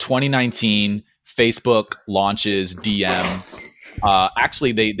2019, Facebook launches DM.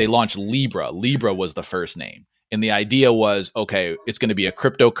 Actually, they launched Libra. Libra was the first name. And the idea was, okay, it's going to be a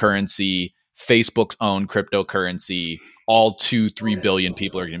cryptocurrency, Facebook's own cryptocurrency. All 2-3 billion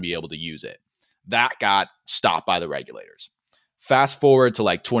people are going to be able to use it. That got stopped by the regulators. Fast forward to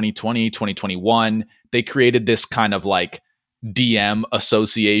like 2020, 2021, they created this kind of like DM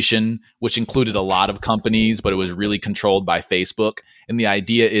association, which included a lot of companies, but it was really controlled by Facebook. And the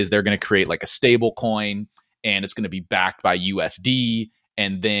idea is they're going to create like a stable coin, and it's going to be backed by USD.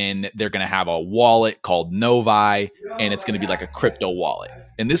 And then they're going to have a wallet called Novi, and it's going to be like a crypto wallet.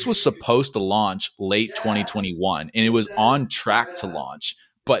 And this was supposed to launch late 2021, and it was on track to launch.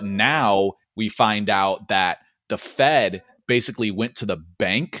 But now we find out that the Fed basically went to the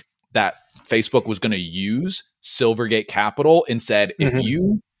bank that Facebook was going to use, Silvergate Capital, and said, if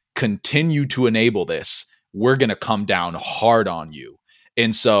you continue to enable this, we're going to come down hard on you.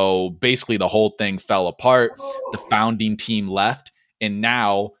 And so basically the whole thing fell apart. The founding team left. And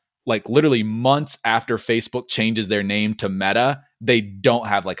now, like literally months after Facebook changes their name to Meta, they don't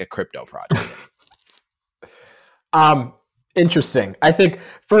have like a crypto project. Interesting. I think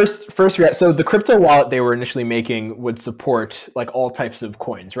first, so the crypto wallet they were initially making would support like all types of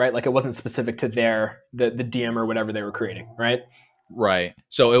coins, right? Like it wasn't specific to the DM or whatever they were creating, right? Right.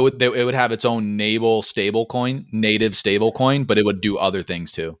 So it would have its own native stable coin, but it would do other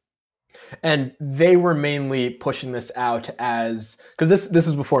things too. And they were mainly pushing this out as, because this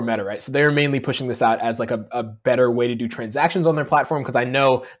is before Meta, right? So they were mainly pushing this out as like a better way to do transactions on their platform, because I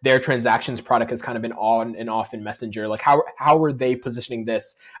know their transactions product has kind of been on and off in Messenger. Like how were they positioning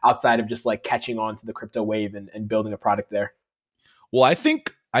this outside of just like catching on to the crypto wave and building a product there? Well, I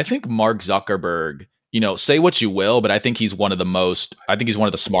think Mark Zuckerberg, say what you will, but I think he's one of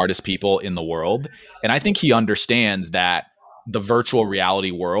the smartest people in the world. And I think he understands that the virtual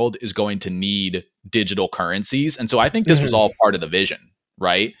reality world is going to need digital currencies. And so I think this was all part of the vision,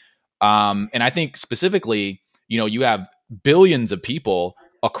 right? And I think specifically, you have billions of people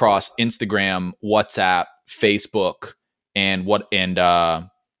across Instagram, WhatsApp, Facebook, and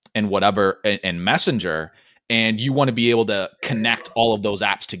Messenger. And you want to be able to connect all of those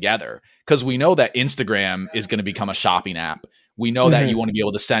apps together, because we know that Instagram is going to become a shopping app. We know that you want to be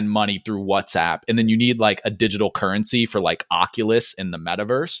able to send money through WhatsApp, and then you need like a digital currency for like Oculus in the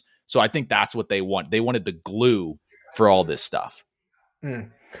metaverse. So I think that's what they want. They wanted the glue for all this stuff.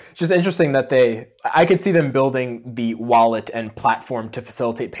 Just interesting that I could see them building the wallet and platform to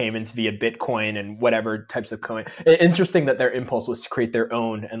facilitate payments via Bitcoin and whatever types of coin. Interesting that their impulse was to create their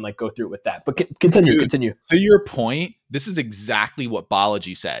own and like go through it with that. But continue. To your point, this is exactly what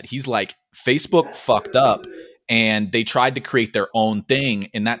Balaji said. He's like, Facebook fucked up and they tried to create their own thing,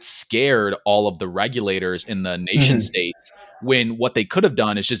 and that scared all of the regulators in the nation states, when what they could have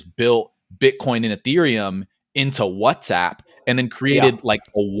done is just built Bitcoin and Ethereum into WhatsApp and then created like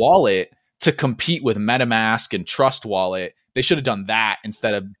a wallet to compete with MetaMask and Trust Wallet. They should have done that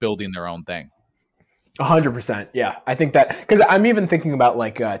instead of building their own thing. 100%. Yeah. I think that, because I'm even thinking about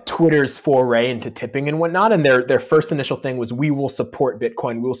like Twitter's foray into tipping and whatnot. And their first initial thing was, we will support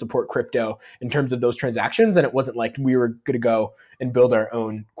Bitcoin, we will support crypto in terms of those transactions. And it wasn't like we were going to go and build our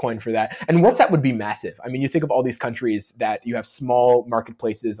own coin for that. And WhatsApp would be massive. I mean, you think of all these countries that you have small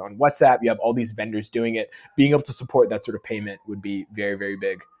marketplaces on WhatsApp, you have all these vendors doing it. Being able to support that sort of payment would be very, very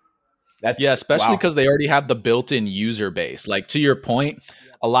big. Especially because they already have the built-in user base. Like, to your point,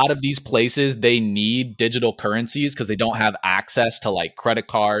 a lot of these places, they need digital currencies because they don't have access to like credit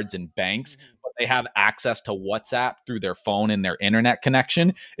cards and banks, but they have access to WhatsApp through their phone and their internet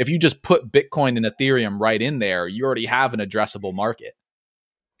connection. If you just put Bitcoin and Ethereum right in there, you already have an addressable market.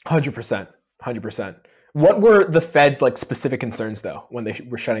 100%. What were the Fed's like specific concerns though, when they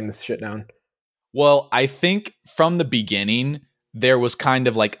were shutting this shit down? Well, I think from the beginning, there was kind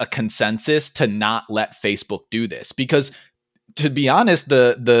of like a consensus to not let Facebook do this, because to be honest,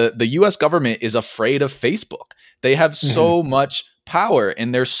 the US government is afraid of Facebook. They have so much power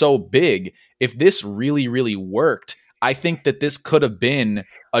and they're so big. If this really, really worked, I think that this could have been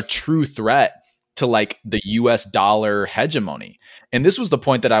a true threat to like the US dollar hegemony. And this was the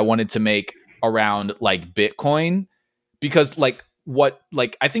point that I wanted to make around like Bitcoin, because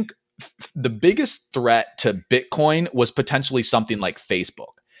I think the biggest threat to Bitcoin was potentially something like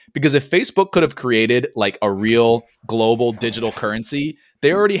Facebook. Because if Facebook could have created like a real global digital currency,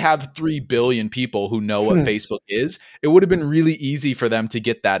 they already have 3 billion people who know what Facebook is. It would have been really easy for them to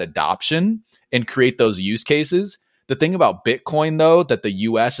get that adoption and create those use cases. The thing about Bitcoin, though, that the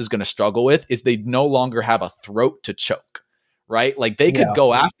US is going to struggle with is they no longer have a throat to choke, right? Like they could Yeah.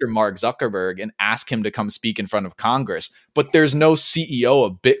 go after Mark Zuckerberg and ask him to come speak in front of Congress, but there's no CEO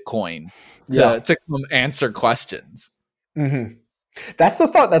of Bitcoin Yeah. to come answer questions. Mm-hmm. That's the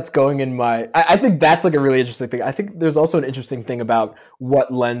thought that's going in my. I think that's like a really interesting thing. I think there's also an interesting thing about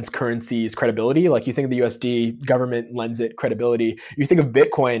what lends currencies credibility. Like you think of the USD, government lends it credibility. You think of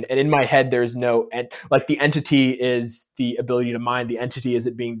Bitcoin, and in my head, there's no like the entity is the ability to mine. The entity is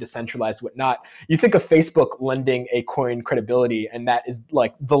it being decentralized, whatnot. You think of Facebook lending a coin credibility, and that is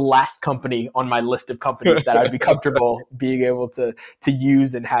like the last company on my list of companies that I'd be comfortable being able to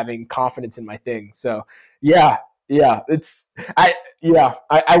use and having confidence in my thing. So yeah, yeah,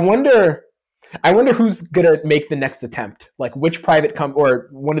 I wonder who's gonna make the next attempt. Like which private or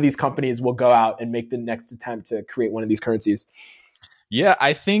one of these companies will go out and make the next attempt to create one of these currencies. Yeah,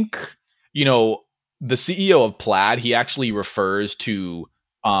 I think, the CEO of Plaid, he actually refers to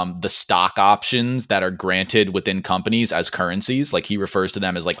the stock options that are granted within companies as currencies. Like he refers to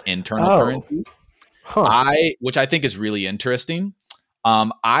them as like internal Oh, currencies. huh. Which I think is really interesting.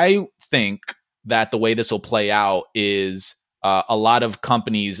 I think that the way this will play out is a lot of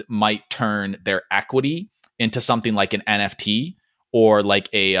companies might turn their equity into something like an NFT or like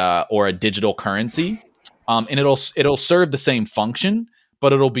a digital currency, and it'll serve the same function,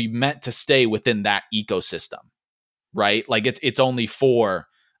 but it'll be meant to stay within that ecosystem, right? Like it's only for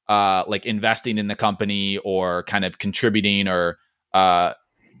like investing in the company or kind of contributing or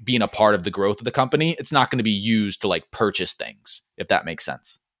being a part of the growth of the company. It's not going to be used to like purchase things, if that makes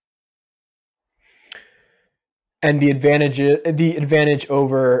sense. And the advantage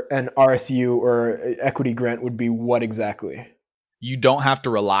over an RSU or equity grant would be what exactly? You don't have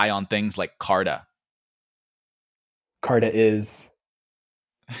to rely on things like Carta. Carta is.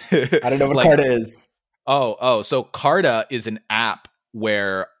 I don't know what Like, Carta is. so Carta is an app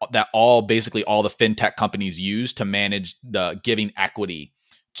where that basically all the fintech companies use to manage the giving equity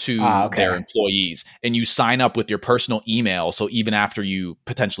to their Okay. employees, and you sign up with your personal email, so even after you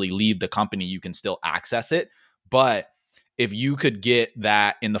potentially leave the company you can still access it. But if you could get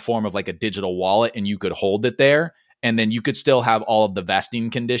that in the form of like a digital wallet and you could hold it there, and then you could still have all of the vesting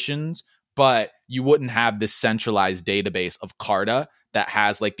conditions, but you wouldn't have this centralized database of Carta that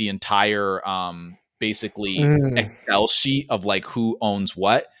has like the entire basically Mm, Excel sheet of like who owns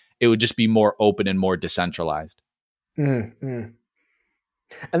what. It would just be more open and more decentralized. mm, mm.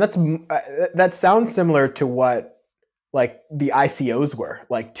 And that sounds similar to what like the ICOs were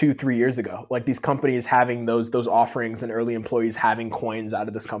like 2-3 years ago. Like these companies having those offerings and early employees having coins out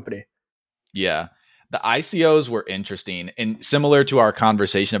of this company. Yeah. The ICOs were interesting and similar to our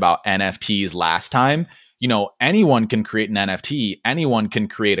conversation about NFTs last time. Anyone can create an NFT, anyone can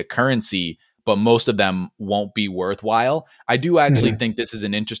create a currency, but most of them won't be worthwhile. I do actually Mhm. think this is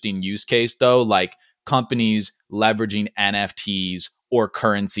an interesting use case, though, like companies leveraging NFTs or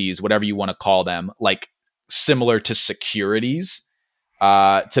currencies, whatever you want to call them, like similar to securities,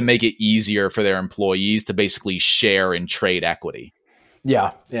 to make it easier for their employees to basically share and trade equity.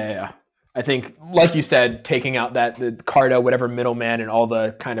 Yeah. I think, like you said, taking out the Carta, whatever middleman, and all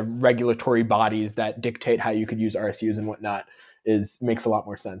the kind of regulatory bodies that dictate how you could use RSUs and whatnot makes a lot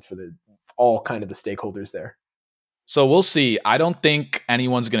more sense for all kind of the stakeholders there. So we'll see. I don't think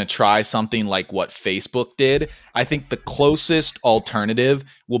anyone's going to try something like what Facebook did. I think the closest alternative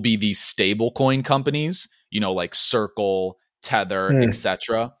will be these stablecoin companies, like Circle, Tether, Mm.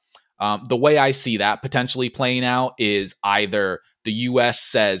 etc. The way I see that potentially playing out is either the US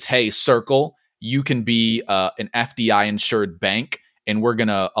says, hey, Circle, you can be an FDI insured bank, and we're going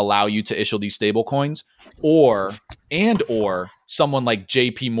to allow you to issue these stablecoins, or someone like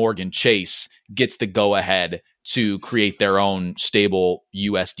JP Morgan Chase gets the go ahead to create their own stable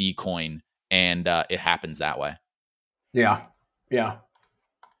USD coin, and it happens that way. Yeah. Yeah.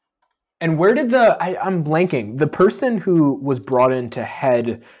 And where did I'm blanking, the person who was brought in to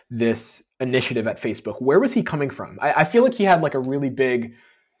head this initiative at Facebook, where was he coming from? I feel like he had like a really big,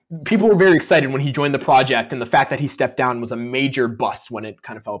 people were very excited when he joined the project, and the fact that he stepped down was a major bust when it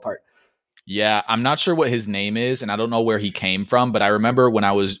kind of fell apart. Yeah, I'm not sure what his name is, and I don't know where he came from, but I remember when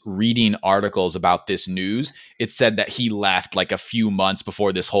I was reading articles about this news, it said that he left like a few months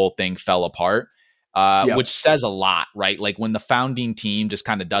before this whole thing fell apart, which Yep. says a lot, right? Like when the founding team just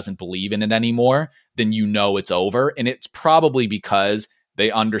kind of doesn't believe in it anymore, then it's over. And it's probably because they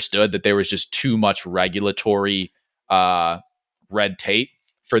understood that there was just too much regulatory red tape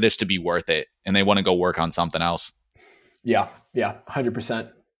for this to be worth it, and they want to go work on something else. Yeah. 100%.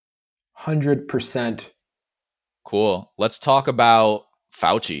 100%. Cool. Let's talk about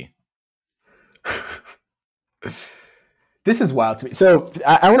Fauci. This is wild to me. So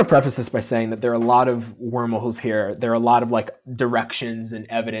I want to preface this by saying that there are a lot of wormholes here. There are a lot of like directions and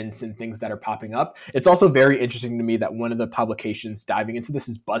evidence and things that are popping up. It's also very interesting to me that one of the publications diving into this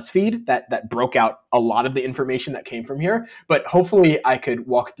is BuzzFeed that broke out a lot of the information that came from here. But hopefully I could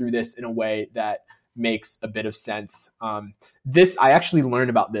walk through this in a way that makes a bit of sense. I actually learned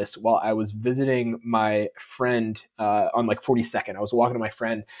about this while I was visiting my friend on like 42nd. I was walking to my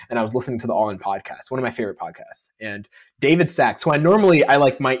friend and I was listening to the All In podcast, one of my favorite podcasts. And David Sachs, who I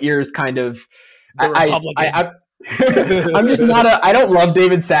like my ears kind of. I'm just not I don't love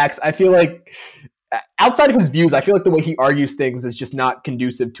David Sachs. I feel like outside of his views, I feel like the way he argues things is just not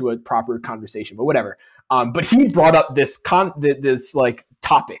conducive to a proper conversation, but whatever. But he brought up this like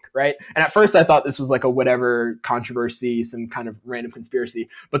topic, right? And at first I thought this was like a whatever controversy, some kind of random conspiracy.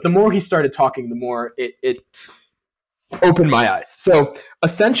 But the more he started talking, the more it opened my eyes. So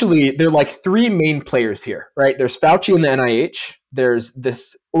essentially, there are like three main players here, right? There's Fauci and the NIH. There's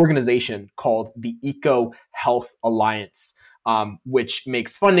this organization called the Eco Health Alliance, which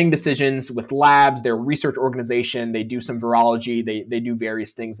makes funding decisions with labs. They're a research organization. They do some virology. They do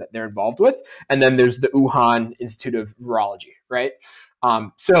various things that they're involved with. And then there's the Wuhan Institute of Virology, right?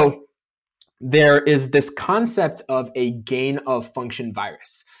 So there is this concept of a gain of function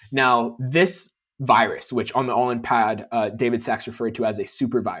virus. Now, this virus, which on the All In pad, David Sachs referred to as a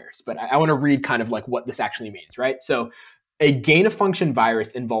super virus, but I want to read kind of like what this actually means, right? So a gain of function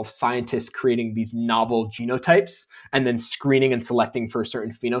virus involves scientists creating these novel genotypes and then screening and selecting for a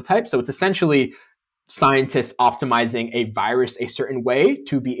certain phenotype. So it's essentially scientists optimizing a virus a certain way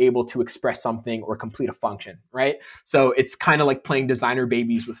to be able to express something or complete a function, right? So it's kind of like playing designer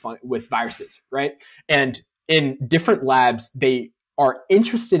babies with viruses, right? And in different labs, they are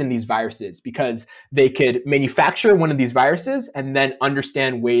interested in these viruses because they could manufacture one of these viruses and then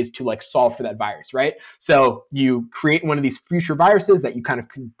understand ways to like solve for that virus, right? So you create one of these future viruses that you kind of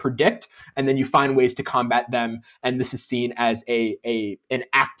can predict, and then you find ways to combat them. And this is seen as an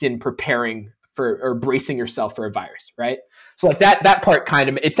act in preparing for or bracing yourself for a virus, right? So like that part kind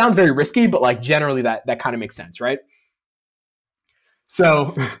of, it sounds very risky, but like generally that kind of makes sense, right?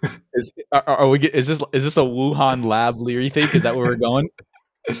 So is this a Wuhan lab Leary think? Is that where we're going?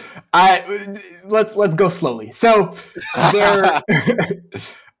 Let's go slowly. So there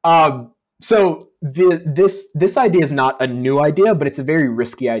this idea is not a new idea, but it's a very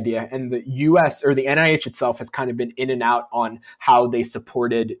risky idea. And the US or the NIH itself has kind of been in and out on how they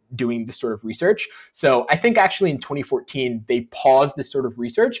supported doing this sort of research. So I think actually in 2014, they paused this sort of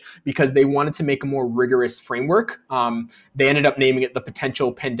research because they wanted to make a more rigorous framework. They ended up naming it the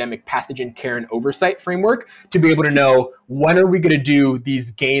Potential Pandemic Pathogen Care and Oversight Framework to be able to know, when are we going to do these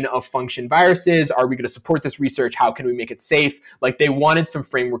gain of function viruses? Are we going to support this research? How can we make it safe? Like they wanted some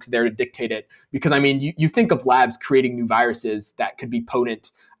frameworks there to dictate it. Because I mean, you think of labs creating new viruses that could be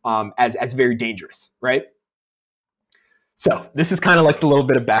potent as very dangerous, right? So this is kind of like the little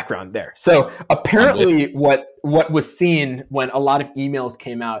bit of background there. So apparently what was seen when a lot of emails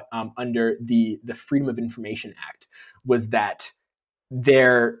came out under the Freedom of Information Act was that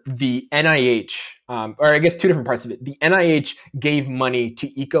the NIH, or I guess two different parts of it. The NIH gave money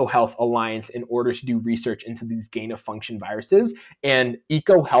to Eco Health Alliance in order to do research into these gain of function viruses, and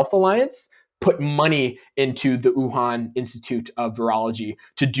Eco Health Alliance put money into the Wuhan Institute of Virology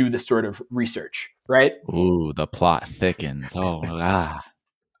to do this sort of research, right? Ooh, the plot thickens. Oh,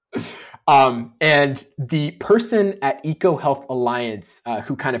 and the person at Eco Health Alliance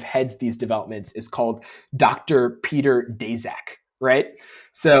who kind of heads these developments is called Dr. Peter Daszak, right?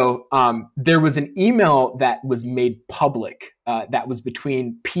 So there was an email that was made public that was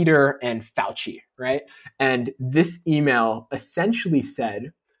between Peter and Fauci, right? And this email essentially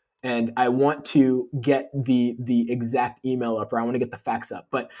said, and I want to get the exact email up, or I want to get the facts up,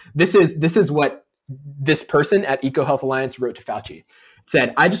 but this is what this person at Eco Health Alliance wrote to Fauci. It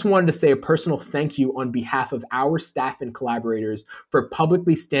said, "I just wanted to say a personal thank you on behalf of our staff and collaborators for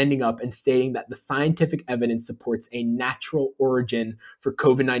publicly standing up and stating that the scientific evidence supports a natural origin for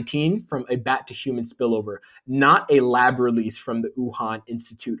COVID-19 from a bat to human spillover, not a lab release from the Wuhan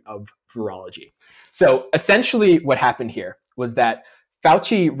Institute of Virology." So essentially what happened here was that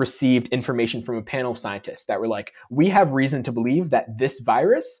Fauci received information from a panel of scientists that were like, we have reason to believe that this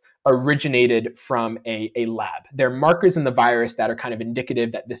virus originated from a lab. There are markers in the virus that are kind of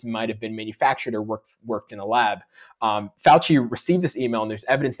indicative that this might have been manufactured or worked in a lab. Fauci received this email, and there's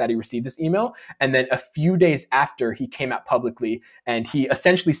evidence that he received this email. And then a few days after, he came out publicly, and he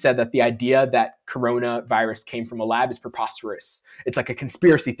essentially said that the idea that coronavirus came from a lab is preposterous. It's like a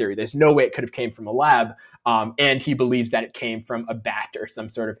conspiracy theory. There's no way it could have came from a lab. And he believes that it came from a bat or some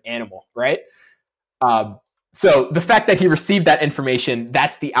sort of animal, right? So the fact that he received that information,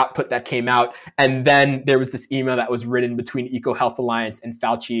 that's the output that came out. And then there was this email that was written between EcoHealth Alliance and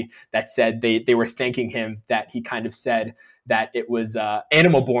Fauci that said they were thanking him, that he kind of said that it was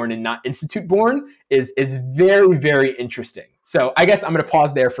animal born and not institute born is very, very interesting. So I guess I'm going to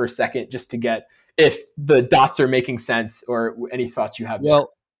pause there for a second just to get if the dots are making sense or any thoughts you have.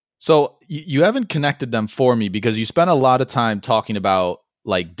 Well, so you haven't connected them for me because you spent a lot of time talking about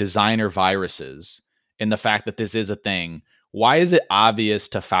like designer viruses and the fact that this is a thing. Why is it obvious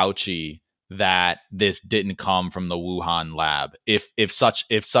to Fauci that this didn't come from the Wuhan lab? If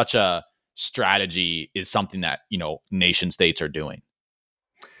such a strategy is something that, you know, nation states are doing.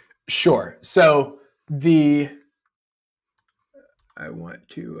 Sure. So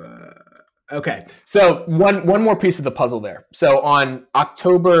okay. So one more piece of the puzzle there. So on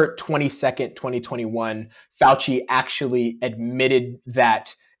October 22nd, 2021, Fauci actually admitted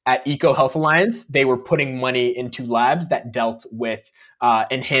that at EcoHealth Alliance, they were putting money into labs that dealt with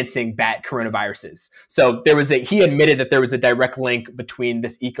enhancing bat coronaviruses. So he admitted that there was a direct link between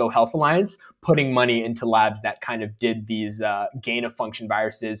this EcoHealth Alliance putting money into labs that kind of did these gain of function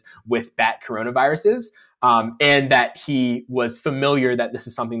viruses with bat coronaviruses. And that he was familiar that this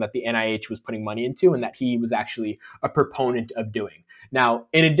is something that the NIH was putting money into and that he was actually a proponent of doing. Now,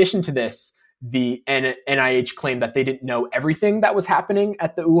 in addition to this, the NIH claimed that they didn't know everything that was happening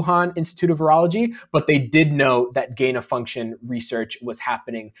at the Wuhan Institute of Virology, but they did know that gain of function research was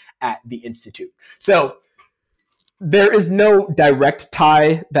happening at the institute. So there is no direct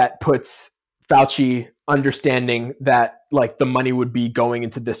tie that puts Fauci understanding that like the money would be going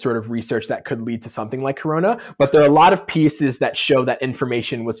into this sort of research that could lead to something like corona. But there are a lot of pieces that show that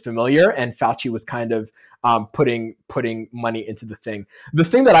information was familiar and Fauci was kind of putting money into the thing. The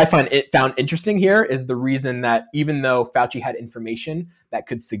thing that I found interesting here is the reason that even though Fauci had information that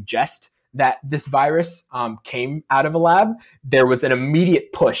could suggest that this virus came out of a lab, there was an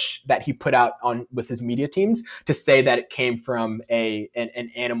immediate push that he put out on with his media teams to say that it came from an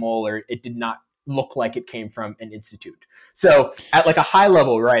animal, or it did not look like it came from an institute. So at like a high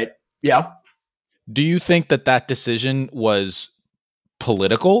level, right? Yeah. Do you think that decision was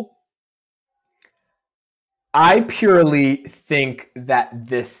political? I purely think that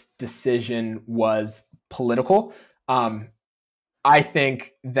this decision was political. I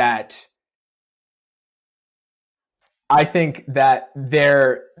think that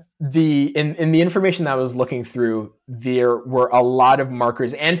in the information that I was looking through, there were a lot of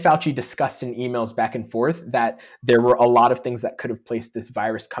markers, and Fauci discussed in emails back and forth that there were a lot of things that could have placed this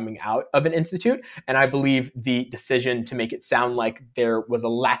virus coming out of an institute. And I believe the decision to make it sound like there was a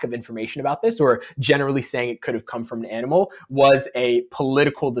lack of information about this, or generally saying it could have come from an animal, was a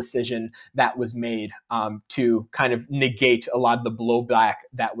political decision that was made to kind of negate a lot of the blowback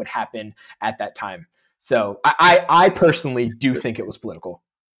that would happen at that time. So I personally do think it was political.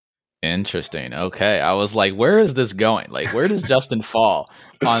 Interesting. Okay. I was like, where is this going? Like, where does Justin fall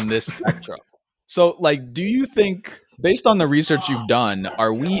on this spectrum? So, like, do you think, based on the research you've done,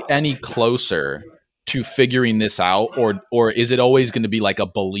 are we any closer to figuring this out, or is it always going to be like a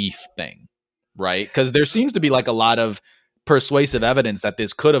belief thing, right? Because there seems to be like a lot of persuasive evidence that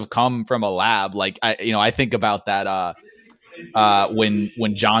this could have come from a lab. Like, I think about that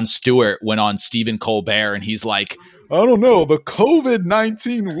when Jon Stewart went on Stephen Colbert and he's like, I don't know, the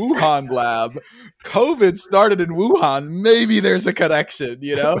COVID-19 Wuhan lab, COVID started in Wuhan. Maybe there's a connection,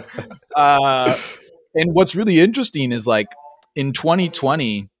 you know? And what's really interesting is like in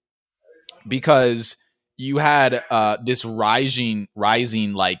 2020, because you had this rising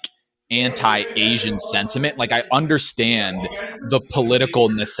like anti-Asian sentiment. Like I understand the political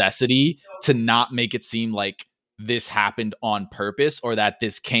necessity to not make it seem like this happened on purpose or that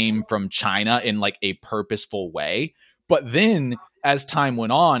this came from China in like a purposeful way. But then as time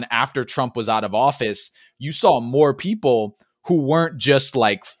went on, after Trump was out of office, you saw more people who weren't just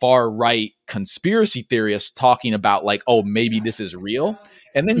like far right conspiracy theorists talking about like, oh, maybe this is real.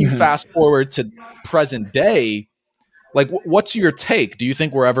 And then you fast forward to present day. Like, what's your take? Do you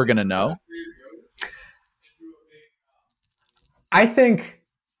think we're ever going to know? I think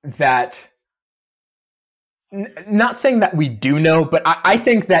that, not saying that we do know, but I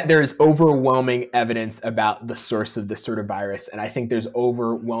think that there's overwhelming evidence about the source of this sort of virus. And I think there's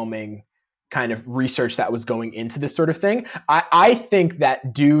overwhelming kind of research that was going into this sort of thing. I think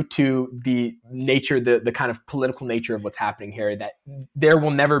that due to the nature, the kind of political nature of what's happening here, that there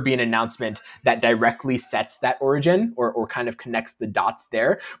will never be an announcement that directly sets that origin or kind of connects the dots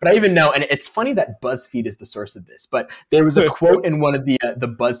there. But I even know, and it's funny that BuzzFeed is the source of this, but there was a quote in one of the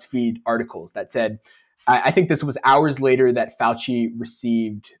BuzzFeed articles that said, I think this was hours later that Fauci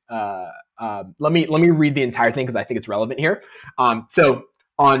received. Let me read the entire thing because I think it's relevant here. So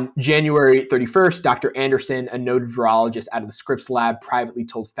on January 31st, Dr. Anderson, a noted virologist out of the Scripps lab, privately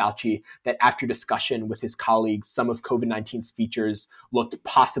told Fauci that after discussion with his colleagues, some of COVID-19's features looked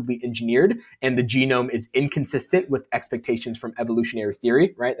possibly engineered, and the genome is inconsistent with expectations from evolutionary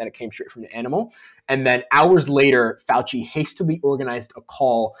theory, right? That it came straight from the animal. And then hours later, Fauci hastily organized a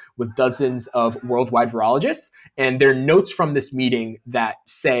call with dozens of worldwide virologists. And there are notes from this meeting that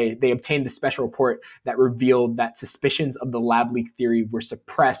say they obtained the special report that revealed that suspicions of the lab leak theory were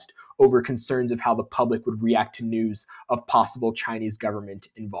suppressed over concerns of how the public would react to news of possible Chinese government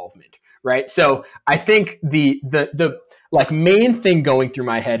involvement. Right. So I think the like main thing going through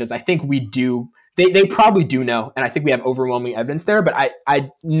my head is I think we do. They probably do know, and I think we have overwhelming evidence there, but I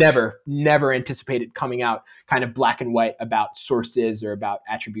never anticipated coming out kind of black and white about sources or about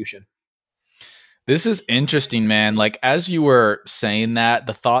attribution. This is interesting, man. Like, as you were saying that,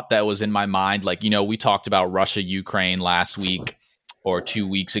 the thought that was in my mind, like, we talked about Russia, Ukraine last week or 2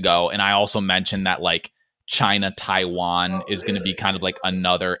 weeks ago, and I also mentioned that, like, China, Taiwan is going to be kind of like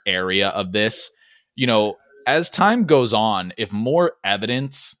another area of this. As time goes on, if more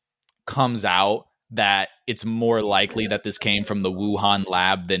evidence comes out that it's more likely that this came from the Wuhan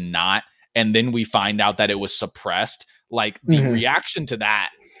lab than not, and then we find out that it was suppressed, like the reaction to that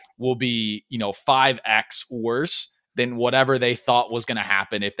will be, 5x worse than whatever they thought was going to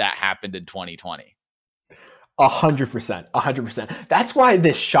happen if that happened in 2020. 100%. That's why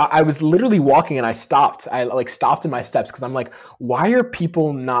this shot, I was literally walking and I stopped. I stopped in my steps because I'm like, why are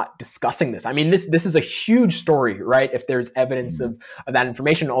people not discussing this? I mean, this is a huge story, right? If there's evidence of that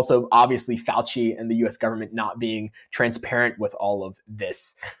information, also obviously Fauci and the US government not being transparent with all of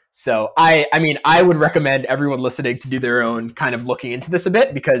this. So I mean, I would recommend everyone listening to do their own kind of looking into this a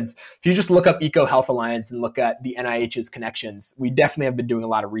bit, because if you just look up Eco Health Alliance and look at the NIH's connections, we definitely have been doing a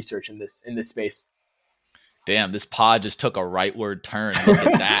lot of research in this space. Damn, this pod just took a rightward turn. Look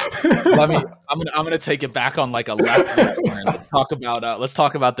at that. I'm gonna take it back on like a leftward turn. Let's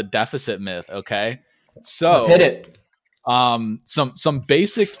talk about the deficit myth. Okay, so let's hit it. Some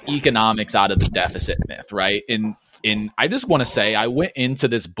basic economics out of the deficit myth, right? And I just want to say I went into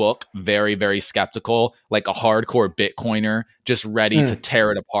this book very, very skeptical, like a hardcore Bitcoiner, just ready to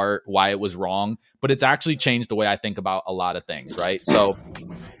tear it apart, why it was wrong. But it's actually changed the way I think about a lot of things, right? So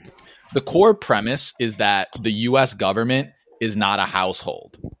the core premise is that the US government is not a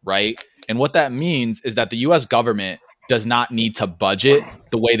household, right? And what that means is that the US government does not need to budget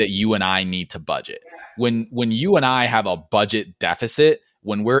the way that you and I need to budget. When you and I have a budget deficit,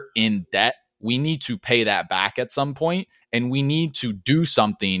 when we're in debt, we need to pay that back at some point, and we need to do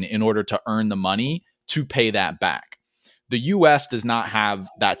something in order to earn the money to pay that back. The US does not have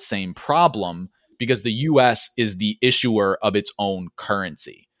that same problem because the US is the issuer of its own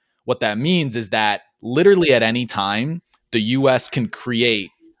currency. What that means is that literally at any time, the US can create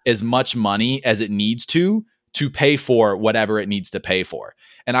as much money as it needs to pay for whatever it needs to pay for.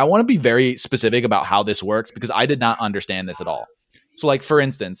 And I want to be very specific about how this works because I did not understand this at all. So like, for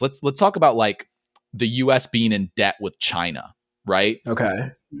instance, let's talk about like the US being in debt with China, right?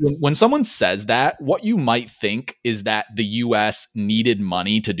 Okay. When someone says that, what you might think is that the US needed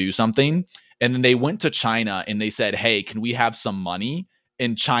money to do something. And then they went to China and they said, hey, can we have some money?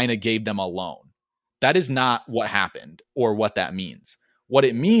 And China gave them a loan. That is not what happened or what that means. What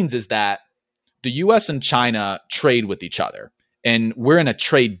it means is that the US and China trade with each other, and we're in a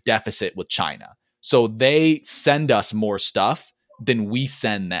trade deficit with China. So they send us more stuff than we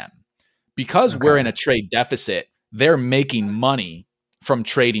send them. Because we're in a trade deficit, they're making money from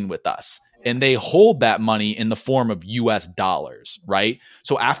trading with us. And they hold that money in the form of US dollars, right?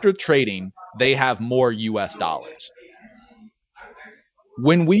 So after trading, they have more US dollars.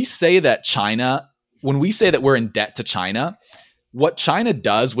 When we say that we're in debt to China, what China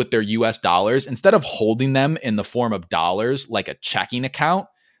does with their US dollars, instead of holding them in the form of dollars like a checking account,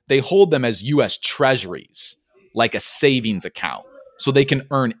 they hold them as US treasuries, like a savings account, so they can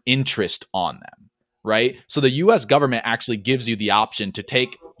earn interest on them, right? So the US government actually gives you the option to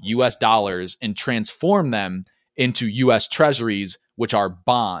take US dollars and transform them into US treasuries, which are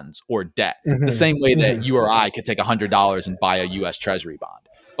bonds or debt, the same way that you or I could take $100 and buy a US treasury bond.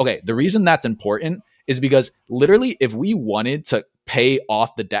 Okay, the reason that's important is because literally if we wanted to pay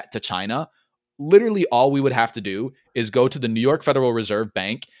off the debt to China, literally all we would have to do is go to the New York Federal Reserve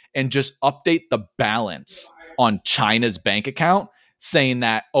Bank and just update the balance on China's bank account, saying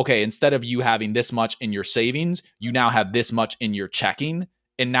that, okay, instead of you having this much in your savings, you now have this much in your checking,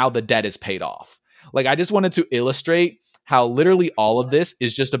 and now the debt is paid off. Like, I just wanted to illustrate how literally all of this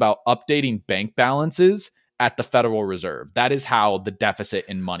is just about updating bank balances at the Federal Reserve. That is how the deficit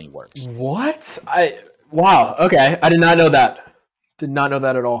in money works. What? Wow. Okay. I did not know that. Did not know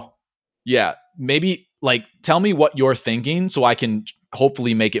that at all. Yeah. Maybe like tell me what you're thinking so I can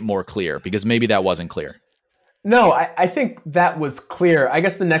hopefully make it more clear, because maybe that wasn't clear. No, I think that was clear. I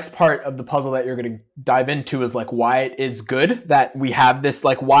guess the next part of the puzzle that you're going to dive into is like why it is good that we have this,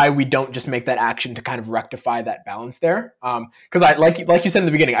 like why we don't just make that action to kind of rectify that balance there. Because I like you said in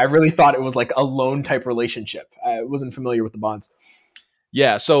the beginning, I really thought it was like a loan type relationship. I wasn't familiar with the bonds.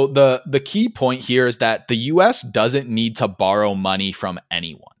 Yeah. So the key point here is that the U.S. doesn't need to borrow money from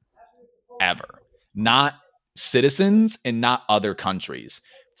anyone ever, not citizens and not other countries,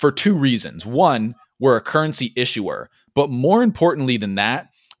 for two reasons. One, we're a currency issuer, but more importantly than that,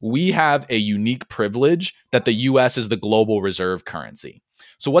 we have a unique privilege that the US is the global reserve currency.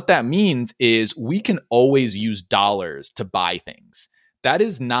 So what that means is we can always use dollars to buy things. That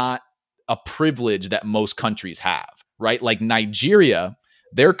is not a privilege that most countries have, right? Like Nigeria,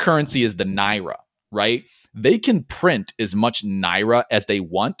 their currency is the naira, right? They can print as much naira as they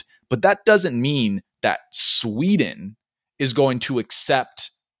want, but that doesn't mean that Sweden is going to accept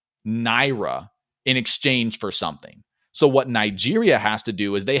naira in exchange for something. So what Nigeria has to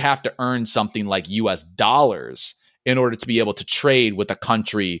do is they have to earn something like US dollars in order to be able to trade with a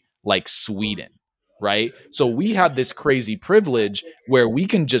country like Sweden, right? So we have this crazy privilege where we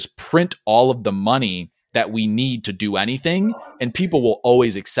can just print all of the money that we need to do anything, and people will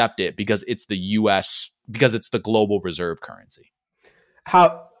always accept it because it's the US, because it's the global reserve currency.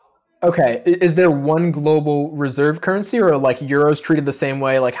 Okay, is there one global reserve currency, or like euros treated the same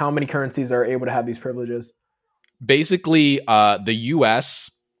way? Like how many currencies are able to have these privileges? Basically, the US,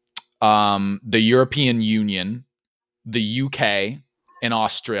 the European Union, the UK, and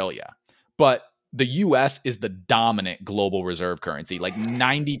Australia. But the US is the dominant global reserve currency. Like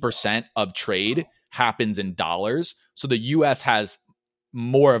 90% of trade happens in dollars. So the US has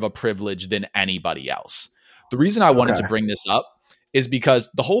more of a privilege than anybody else. The reason I wanted to bring this up is because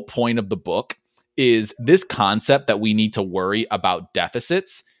the whole point of the book is this concept that we need to worry about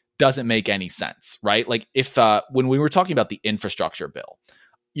deficits doesn't make any sense, right? Like if when we were talking about the infrastructure bill,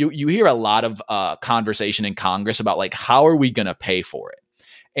 you hear a lot of conversation in Congress about like, how are we going to pay for it?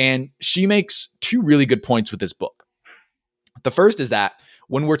 And she makes two really good points with this book. The first is that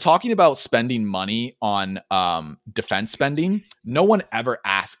when we're talking about spending money on defense spending, no one ever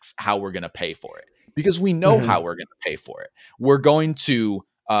asks how we're going to pay for it, because we know how we're going to pay for it. We're going to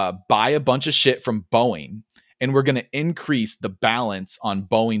buy a bunch of shit from Boeing, and we're going to increase the balance on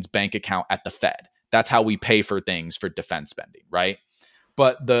Boeing's bank account at the Fed. That's how we pay for things for defense spending, right?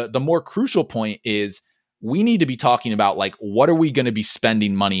 But the more crucial point is we need to be talking about like, what are we going to be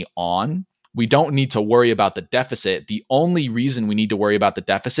spending money on? We don't need to worry about the deficit. The only reason we need to worry about the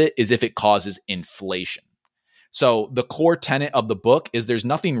deficit is if it causes inflation. So the core tenet of the book is there's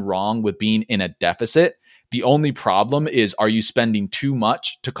nothing wrong with being in a deficit. The only problem is, are you spending too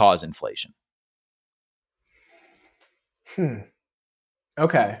much to cause inflation?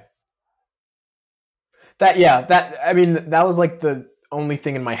 Okay. That was like the only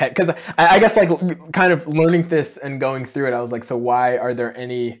thing in my head. Because I guess like kind of learning this and going through it, I was like, so why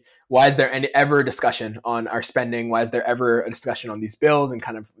is there ever a discussion on our spending? Why is there ever a discussion on these bills and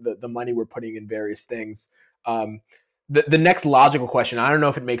kind of the money we're putting in various things? The next logical question, I don't know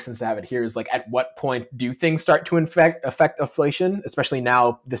if it makes sense to have it here, is like, at what point do things start to affect inflation? Especially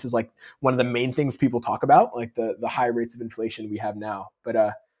now, this is like one of the main things people talk about, like the high rates of inflation we have now.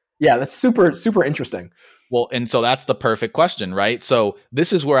 But yeah, that's super, super interesting. Well, and so that's the perfect question, right? So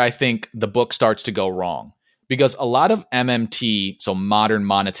this is where I think the book starts to go wrong, because a lot of MMT, so modern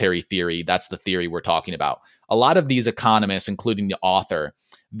monetary theory, that's the theory we're talking about. A lot of these economists, including the author,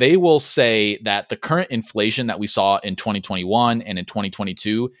 they will say that the current inflation that we saw in 2021 and in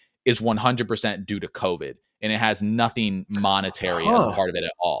 2022 is 100% due to COVID, and it has nothing monetary as part of it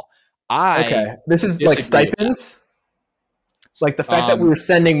at all. This is like stipends? Like the fact that we were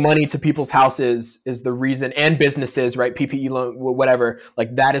sending money to people's houses is the reason, and businesses, right? PPE loan, whatever,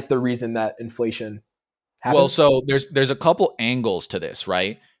 like that is the reason that inflation happens. Well, so there's a couple angles to this,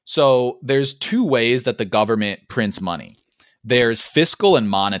 right? So there's two ways that the government prints money. There's fiscal and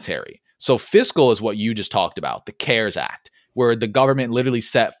monetary. So fiscal is what you just talked about, the CARES Act, where the government literally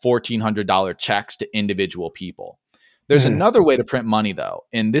set $1,400 checks to individual people. There's another way to print money, though,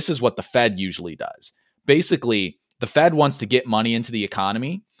 and this is what the Fed usually does. Basically, the Fed wants to get money into the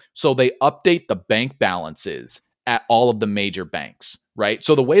economy, so they update the bank balances at all of the major banks, right?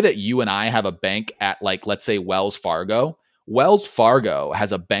 So the way that you and I have a bank at, like, let's say Wells Fargo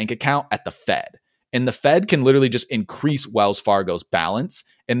has a bank account at the Fed. And the Fed can literally just increase Wells Fargo's balance.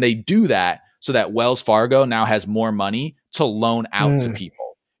 And they do that so that Wells Fargo now has more money to loan out to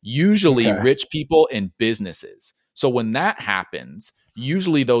people, usually rich people and businesses. So when that happens,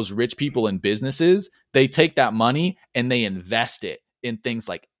 usually those rich people and businesses, they take that money and they invest it in things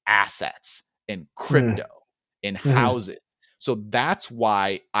like assets and crypto and houses. So that's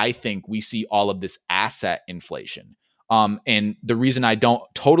why I think we see all of this asset inflation. And the reason I don't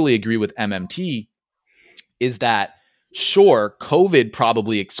totally agree with MMT is that, sure, COVID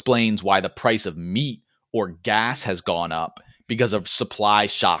probably explains why the price of meat or gas has gone up because of supply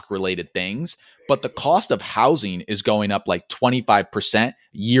shock related things. But the cost of housing is going up like 25%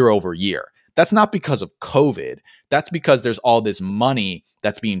 year over year. That's not because of COVID. That's because there's all this money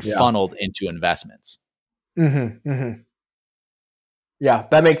that's being funneled into investments. Yeah,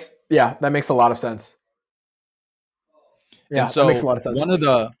 that makes a lot of sense. Yeah, and so that makes a lot of sense.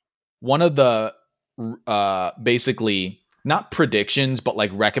 One of the basically not predictions, but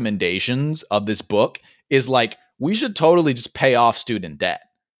like recommendations of this book is like, we should totally just pay off student debt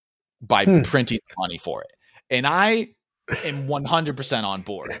by printing money for it. And I am 100% on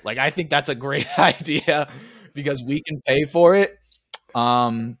board. Like, I think that's a great idea because we can pay for it.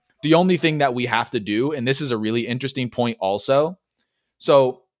 The only thing that we have to do, and this is a really interesting point also.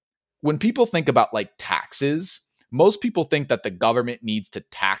 So when people think about like taxes, most people think that the government needs to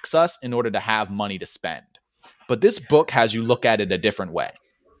tax us in order to have money to spend. But this book has you look at it a different way.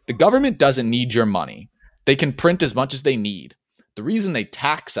 The government doesn't need your money. They can print as much as they need. The reason they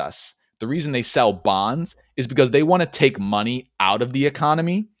tax us, the reason they sell bonds, is because they want to take money out of the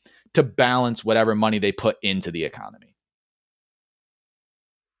economy to balance whatever money they put into the economy.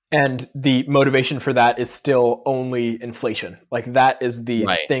 And the motivation for that is still only inflation. Like, that is the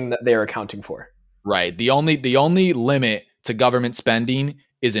thing that they're accounting for. Right. The only limit to government spending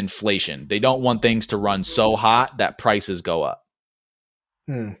is inflation. They don't want things to run so hot that prices go up.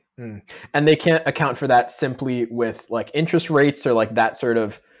 And they can't account for that simply with like interest rates or like that sort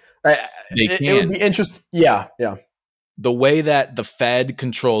of. It would be interesting. Yeah. The way that the Fed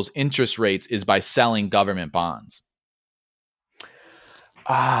controls interest rates is by selling government bonds.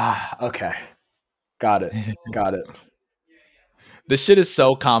 Okay. Got it. This shit is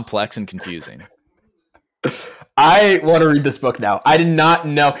so complex and confusing. I want to read this book now. I did not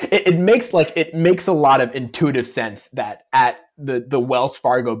know. It makes a lot of intuitive sense that at the Wells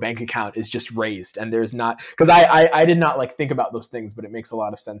Fargo bank account is just raised, and there's not, because I did not like think about those things, but it makes a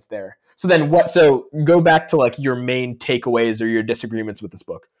lot of sense there. So then so go back to like your main takeaways or your disagreements with this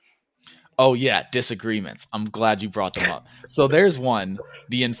book. Oh yeah, disagreements. I'm glad you brought them up. So there's one,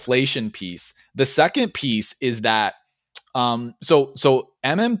 the inflation piece. The second piece is that so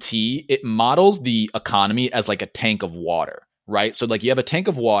MMT, it models the economy as like a tank of water, right? So like you have a tank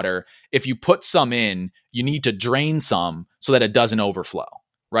of water. If you put some in, you need to drain some so that it doesn't overflow,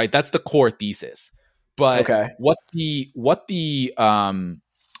 right? That's the core thesis. But what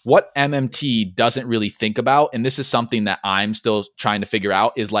MMT doesn't really think about, and this is something that I'm still trying to figure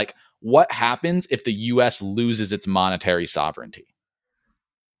out, is like, what happens if the US loses its monetary sovereignty?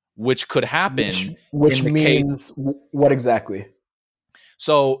 Which could happen. Which means what exactly?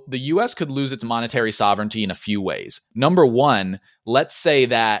 So the US could lose its monetary sovereignty in a few ways. Number one, let's say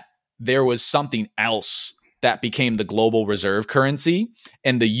that there was something else that became the global reserve currency,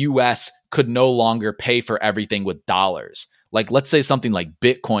 and the US could no longer pay for everything with dollars. Like, let's say something like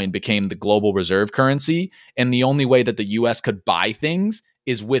Bitcoin became the global reserve currency, and the only way that the US could buy things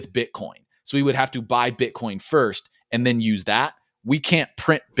is with Bitcoin. So we would have to buy Bitcoin first and then use that. We can't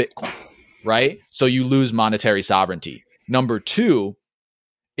print Bitcoin, right? So you lose monetary sovereignty. Number two,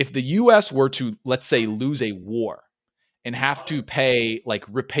 if the US were to, let's say, lose a war and have to pay like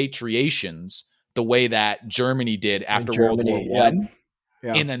repatriations the way that Germany did after World War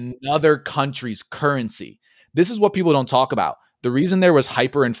I in another country's currency. This is what people don't talk about. The reason there was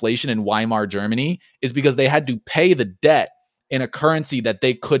hyperinflation in Weimar Germany is because they had to pay the debt in a currency that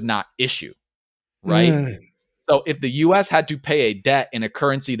they could not issue, right? So if the US had to pay a debt in a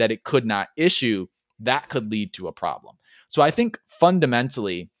currency that it could not issue, that could lead to a problem. So I think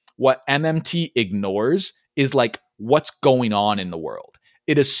fundamentally what MMT ignores is like what's going on in the world.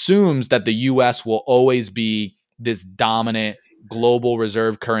 It assumes that the US will always be this dominant global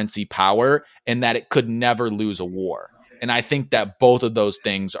reserve currency power and that it could never lose a war. And I think that both of those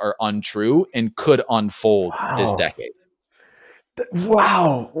things are untrue and could unfold this decade.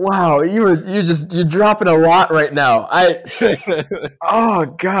 Wow. You're dropping a lot right now. Oh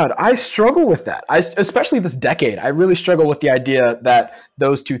God, I struggle with that. Especially this decade. I really struggle with the idea that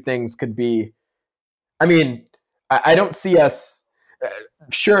those two things could be, I mean, I don't see us,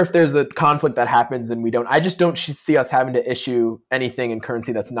 sure, if there's a conflict that happens and I just don't see us having to issue anything in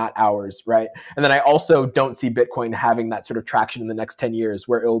currency that's not ours, right? And then I also don't see Bitcoin having that sort of traction in the next 10 years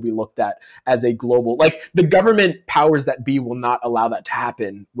where it will be looked at as a global, like the government powers that be will not allow that to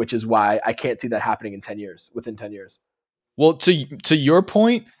happen, which is why I can't see that happening within 10 years. Well, to your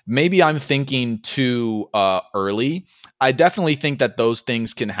point, maybe I'm thinking too early. I definitely think that those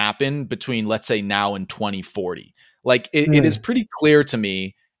things can happen between, let's say, now and 2040. Like it is pretty clear to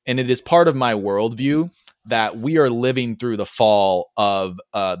me, and it is part of my worldview, that we are living through the fall of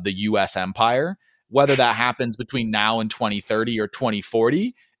the U.S. empire. Whether that happens between now and 2030 or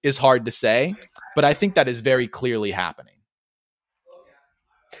 2040 is hard to say, but I think that is very clearly happening.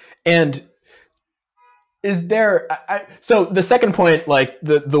 And is there, so the second point, like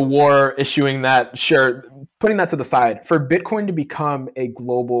the war issuing that, sure, putting that to the side, for Bitcoin to become a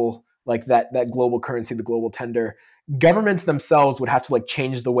global, like that global currency, the global tender, governments themselves would have to like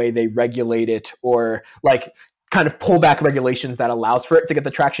change the way they regulate it, or like kind of pull back regulations that allows for it to get the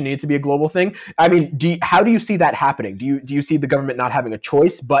traction needed to be a global thing. I mean, how do you see that happening? Do you see the government not having a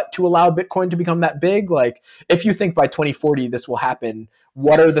choice but to allow Bitcoin to become that big? Like, if you think by 2040 this will happen,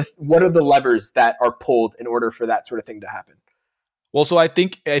 what are the levers that are pulled in order for that sort of thing to happen? Well, so I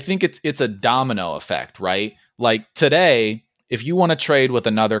think it's a domino effect, right? Like today, if you want to trade with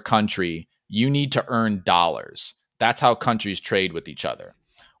another country, you need to earn dollars. That's how countries trade with each other.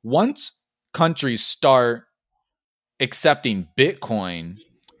 Once countries start accepting Bitcoin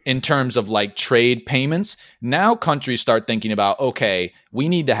in terms of like trade payments, now countries start thinking about, okay, we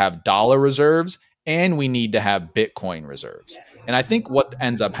need to have dollar reserves and we need to have Bitcoin reserves. And I think what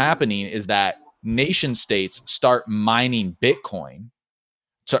ends up happening is that nation states start mining Bitcoin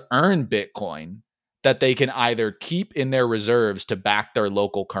to earn Bitcoin that they can either keep in their reserves to back their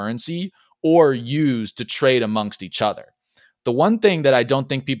local currency or use to trade amongst each other. The one thing that I don't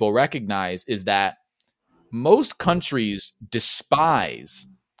think people recognize is that most countries despise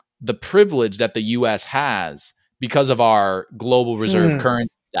the privilege that the US has because of our global reserve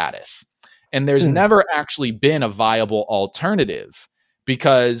currency status. And there's never actually been a viable alternative,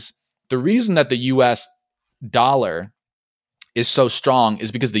 because the reason that the US dollar is so strong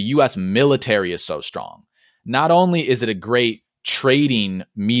is because the US military is so strong. Not only is it a great trading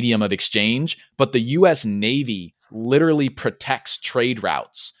medium of exchange, but the US Navy literally protects trade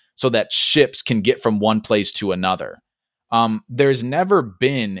routes so that ships can get from one place to another. There's never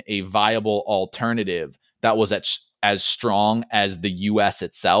been a viable alternative that was as strong as the US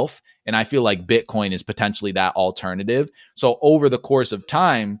itself. And I feel like Bitcoin is potentially that alternative. So over the course of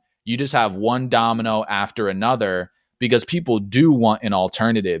time, you just have one domino after another, because people do want an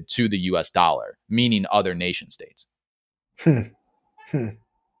alternative to the US dollar, meaning other nation states. That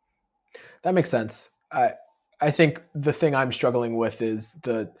makes sense. I think the thing I'm struggling with is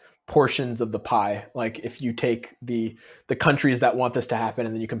the portions of the pie. Like if you take the countries that want this to happen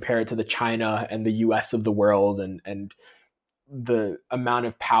and then you compare it to the China and the US of the world, and the amount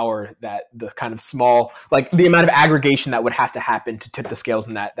of power that the kind of small, like the amount of aggregation that would have to happen to tip the scales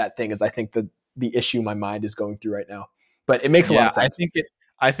in that thing is, I think, the issue my mind is going through right now. But it makes a lot of sense.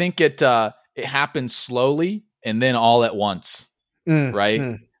 I think it happens slowly and then all at once,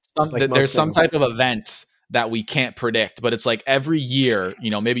 right? There's some type of event that we can't predict, but it's like every year,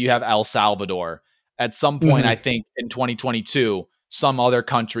 maybe you have El Salvador. At some point, I think in 2022, some other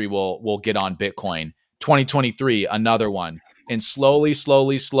country will get on Bitcoin. 2023, another one. And slowly,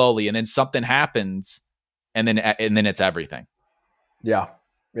 and then something happens, and then it's everything. Yeah.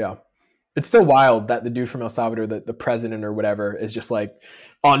 It's so wild that the dude from El Salvador, the president or whatever, is just like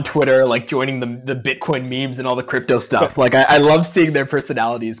on Twitter, like joining the Bitcoin memes and all the crypto stuff. Like I love seeing their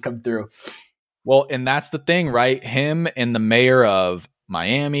personalities come through. Well, and that's the thing, right? Him and the mayor of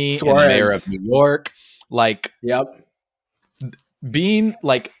Miami Suarez. And the mayor of New York, like, yep, being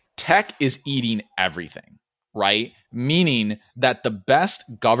like, tech is eating everything, right? Meaning that the best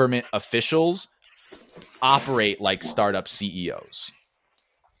government officials operate like startup CEOs.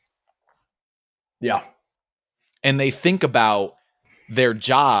 Yeah. And they think about their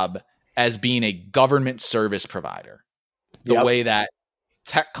job as being a government service provider, the way that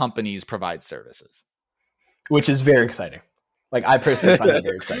tech companies provide services. Which is very exciting. Like, I personally find that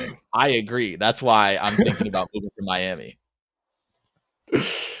very exciting. I agree. That's why I'm thinking about moving to Miami.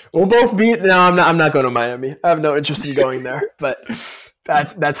 We'll both be. No, I'm not going to Miami. I have no interest in going there. But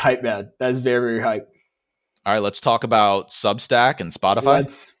that's hype, man. That's very, very hype. All right, let's talk about Substack and Spotify.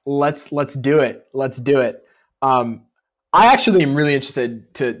 Let's do it. Let's do it. I actually am really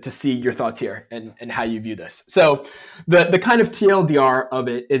interested to see your thoughts here and how you view this. So the kind of TLDR of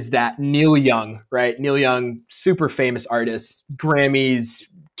it is that Neil Young, right? Neil Young, super famous artist, Grammys,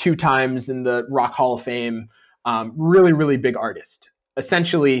 2 times in the Rock Hall of Fame, really, really big artist.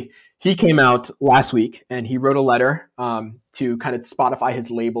 Essentially, he came out last week and he wrote a letter to kind of Spotify, his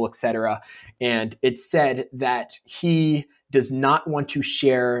label, etc. And it said that he does not want to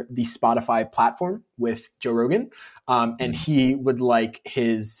share the Spotify platform with Joe Rogan. And he would like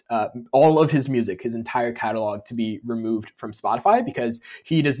his all of his music, his entire catalog, to be removed from Spotify because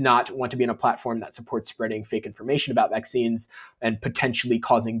he does not want to be on a platform that supports spreading fake information about vaccines and potentially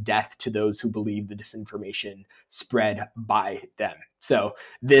causing death to those who believe the disinformation spread by them. So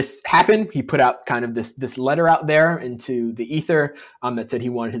this happened. He put out kind of this letter out there into the ether that said he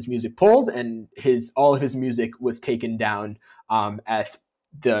wanted his music pulled, and all of his music was taken down as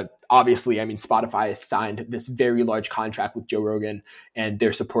obviously, I mean, Spotify has signed this very large contract with Joe Rogan and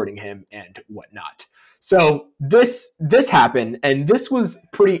they're supporting him and whatnot. So this happened, and this was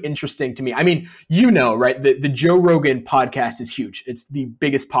pretty interesting to me. I mean, right? The Joe Rogan podcast is huge. It's the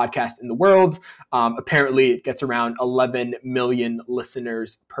biggest podcast in the world. Apparently, it gets around 11 million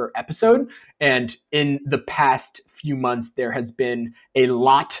listeners per episode. And in the past few months, there has been a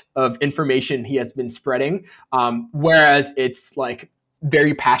lot of information he has been spreading, whereas it's like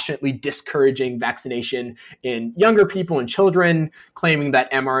very passionately discouraging vaccination in younger people and children, claiming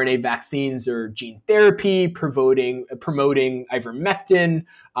that mRNA vaccines are gene therapy, promoting ivermectin,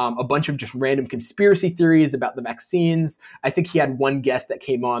 a bunch of just random conspiracy theories about the vaccines. I think he had one guest that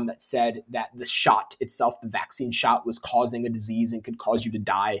came on that said that the shot itself, the vaccine shot, was causing a disease and could cause you to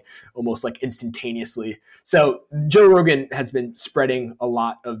die almost like instantaneously. So Joe Rogan has been spreading a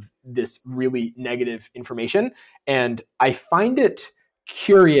lot of this really negative information, and I find it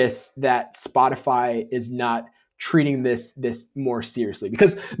curious that Spotify is not treating this more seriously,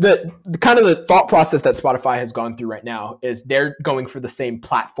 because the kind of the thought process that Spotify has gone through right now is they're going for the same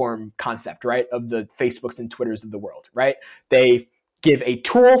platform concept, right, of the Facebooks and Twitters of the world, right? They give a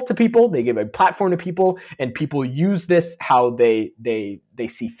tool to people, they give a platform to people, and people use this how they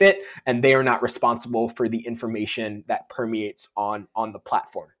see fit, and they are not responsible for the information that permeates on the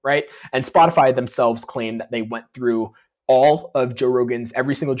platform, right? And Spotify themselves claim that they went through all of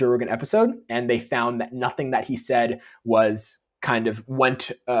every single Joe Rogan episode, and they found that nothing that he said was kind of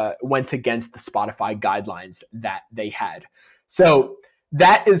went against the Spotify guidelines that they had. So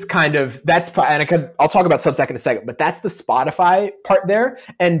that is I'll talk about Substack in a second, but that's the Spotify part there.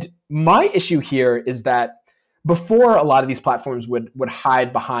 And my issue here is that before, a lot of these platforms would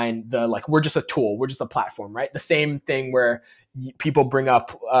hide behind the, like, we're just a tool, we're just a platform, right? The same thing where people bring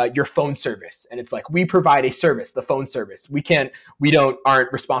up your phone service, and it's like, we provide a service, the phone service.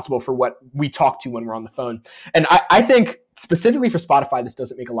 Aren't responsible for what we talk to when we're on the phone. And I think specifically for Spotify, this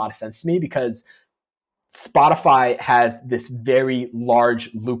doesn't make a lot of sense to me, because Spotify has this very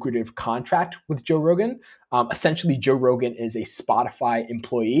large, lucrative contract with Joe Rogan. Essentially, Joe Rogan is a Spotify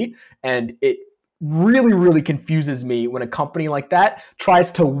employee, and it really, really confuses me when a company like that tries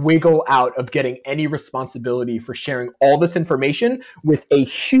to wiggle out of getting any responsibility for sharing all this information with a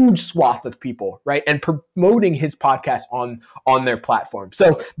huge swath of people, right? And promoting his podcast on their platform.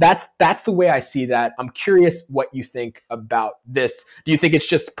 So that's the way I see that. I'm curious what you think about this. Do you think it's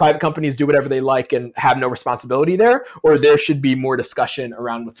just private companies do whatever they like and have no responsibility there, or there should be more discussion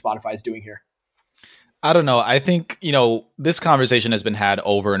around what Spotify is doing here? I don't know. I think, this conversation has been had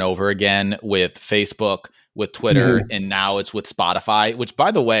over and over again with Facebook, with Twitter, and now it's with Spotify, which,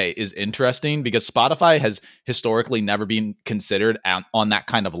 by the way, is interesting because Spotify has historically never been considered on that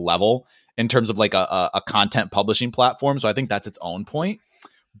kind of level in terms of like a content publishing platform. So I think that's its own point.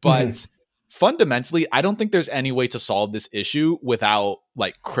 But fundamentally, I don't think there's any way to solve this issue without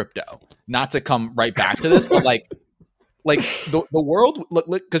like crypto. Not to come right back to this, but like the world,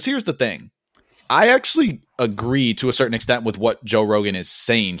 because here's the thing. I actually agree to a certain extent with what Joe Rogan is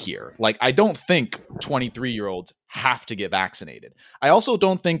saying here. Like, I don't think 23-year-olds have to get vaccinated. I also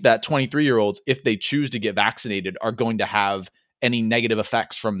don't think that 23-year-olds, if they choose to get vaccinated, are going to have any negative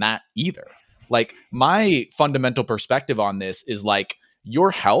effects from that either. Like, my fundamental perspective on this is like,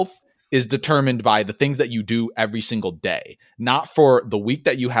 your health is determined by the things that you do every single day, not for the week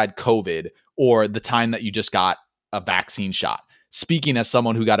that you had COVID or the time that you just got a vaccine shot. Speaking as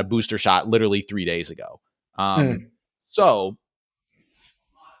someone who got a booster shot literally 3 days ago. So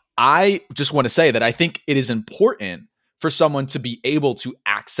I just want to say that I think it is important for someone to be able to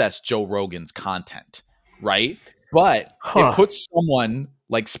access Joe Rogan's content, right? But it puts someone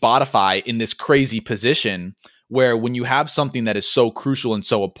like Spotify in this crazy position where when you have something that is so crucial and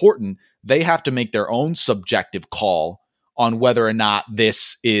so important, they have to make their own subjective call on whether or not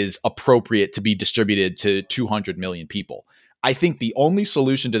this is appropriate to be distributed to 200 million people. I think the only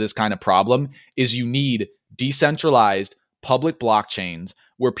solution to this kind of problem is you need decentralized public blockchains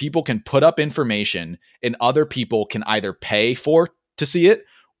where people can put up information and other people can either pay to see it,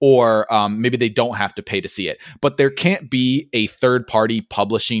 or maybe they don't have to pay to see it. But there can't be a third-party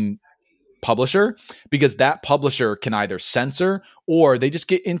publisher, because that publisher can either censor, or they just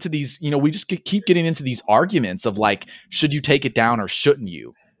get into these, keep getting into these arguments of like, should you take it down or shouldn't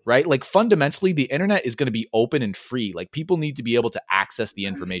you? Right? Like fundamentally, the internet is going to be open and free. Like people need to be able to access the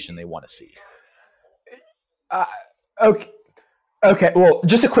information they want to see. Okay. Okay, well,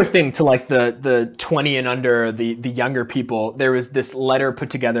 just a quick thing to like the 20 and under, the younger people. There was this letter put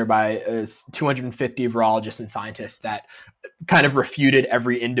together by 250 virologists and scientists that kind of refuted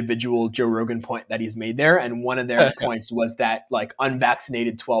every individual Joe Rogan point that he's made there. And one of their points was that like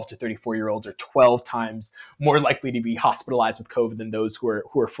unvaccinated 12 to 34-year-olds are 12 times more likely to be hospitalized with COVID than those who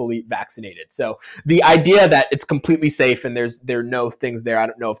are fully vaccinated. So the idea that it's completely safe and there are no things there, I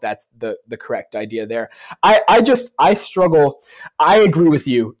don't know if that's the correct idea there. I struggle. I agree with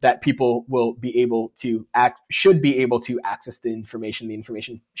you that people will be able to should be able to access the information. The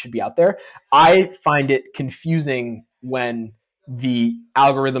information should be out there. I find it confusing when the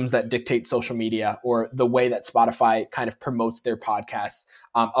algorithms that dictate social media or the way that Spotify kind of promotes their podcasts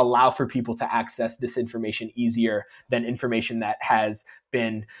allow for people to access this information easier than information that has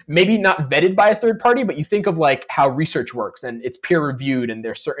been maybe not vetted by a third party, but you think of like how research works and it's peer reviewed and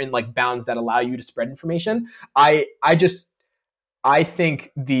there's certain like bounds that allow you to spread information. I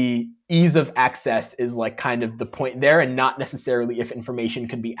think the ease of access is like kind of the point there, and not necessarily if information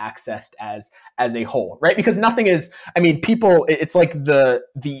can be accessed as a whole, right? Because nothing is, I mean, people, it's like the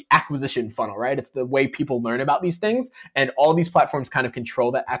acquisition funnel, right? It's the way people learn about these things, and all these platforms kind of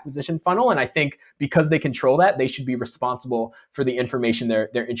control that acquisition funnel. And I think because they control that, they should be responsible for the information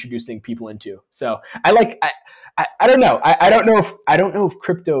they're introducing people into. So I don't know. I don't know if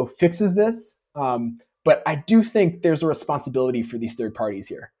crypto fixes this. But I do think there's a responsibility for these third parties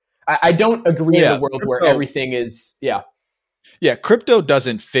here. I don't agree in a world where everything is, Yeah, crypto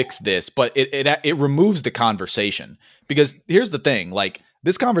doesn't fix this, but it removes the conversation. Because here's the thing, like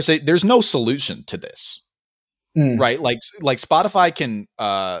this conversation, there's no solution to this, right? Like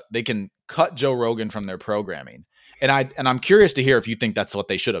Spotify they can cut Joe Rogan from their programming. And I'm curious to hear if you think that's what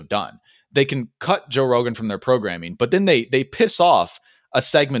they should have done. They can cut Joe Rogan from their programming, but then they piss off a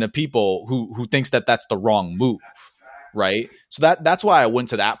segment of people who thinks that that's the wrong move, right? So that's why I went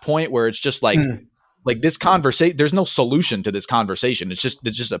to that point where it's just like this conversation, there's no solution to this conversation. It's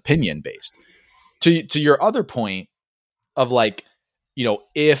just opinion based. To your other point of like,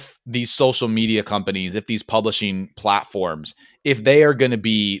 if these social media companies, if these publishing platforms, if they are going to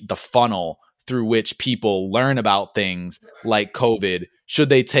be the funnel through which people learn about things like COVID, should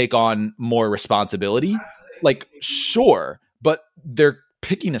they take on more responsibility? Like, sure. But they're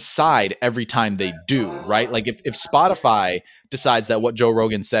picking a side every time they do, right? Like if Spotify decides that what Joe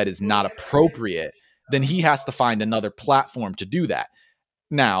Rogan said is not appropriate, then he has to find another platform to do that.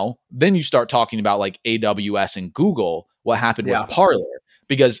 Now, then you start talking about like AWS and Google, what happened with Parler,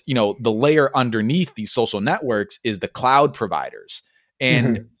 because, the layer underneath these social networks is the cloud providers.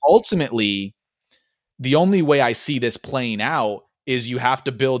 And ultimately, the only way I see this playing out is you have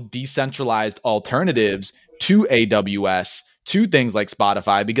to build decentralized alternatives to AWS, to things like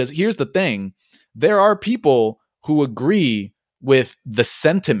Spotify, because here's the thing, there are people who agree with the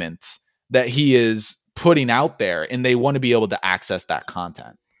sentiments that he is putting out there, and they want to be able to access that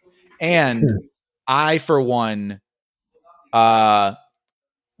content. And I, for one,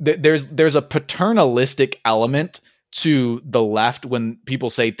 there's a paternalistic element to the left when people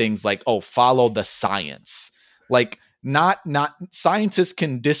say things like, oh, follow the science. Like not scientists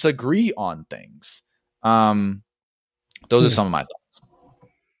can disagree on things. Those are some of my thoughts.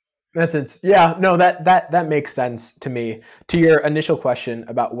 That makes sense to me. To your initial question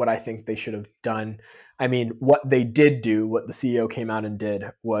about what I think they should have done, I mean, what they did do, what the CEO came out and did,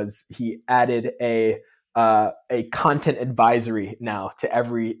 was he added a content advisory now to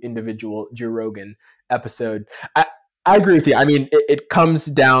every individual Joe Rogan episode. I agree with you. I mean, it comes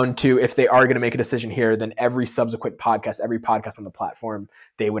down to, if they are going to make a decision here, then every subsequent podcast, every podcast on the platform,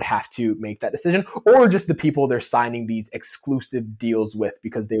 they would have to make that decision, or just the people they're signing these exclusive deals with,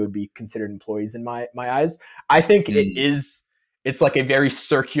 because they would be considered employees in my eyes. I think it's like a very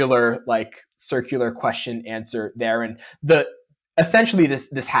circular question answer there. And essentially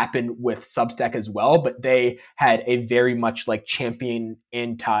this happened with Substack as well, but they had a very much like champion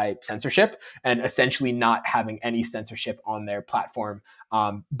anti-censorship and essentially not having any censorship on their platform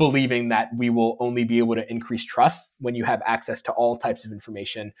believing that we will only be able to increase trust when you have access to all types of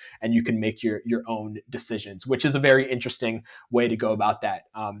information and you can make your own decisions, which is a very interesting way to go about that.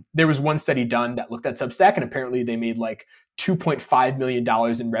 There was one study done that looked at Substack, and apparently they made like $2.5 million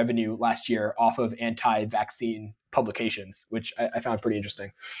in revenue last year off of anti-vaccine publications, which I found pretty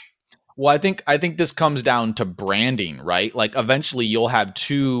interesting. Well, I think this comes down to branding, right? Like eventually you'll have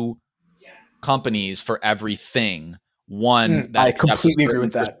two companies for everything. One that accepts a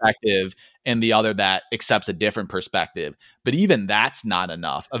certain perspective and the other that accepts a different perspective. But even that's not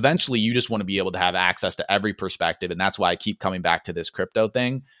enough. Eventually you just want to be able to have access to every perspective. And that's why I keep coming back to this crypto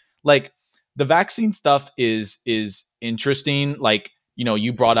thing. Like the vaccine stuff is interesting. Like, you know,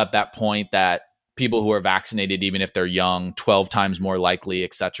 you brought up that point that people who are vaccinated, even if they're young, 12 times more likely,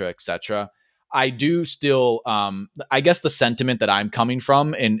 et cetera, et cetera. I do still, I guess the sentiment that I'm coming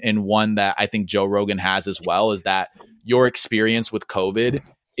from and one that I think Joe Rogan has as well is that your experience with COVID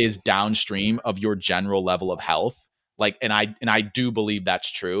is downstream of your general level of health. Like, and I do believe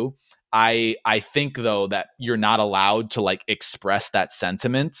that's true. I think though that you're not allowed to like express that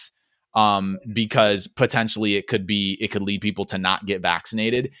sentiment because potentially it could lead people to not get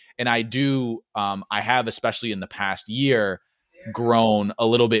vaccinated. And I have, especially in the past year, grown a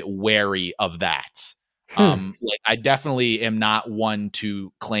little bit wary of that. Like I definitely am not one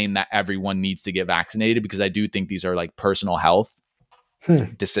to claim that everyone needs to get vaccinated because I do think these are like personal health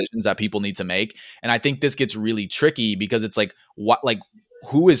decisions that people need to make. And I think this gets really tricky because it's like,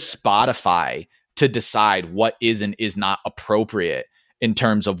 who is Spotify to decide what is and is not appropriate in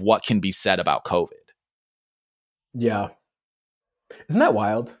terms of what can be said about COVID? Yeah. Isn't that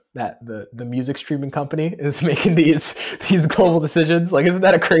wild that the music streaming company is making these global decisions? Like, isn't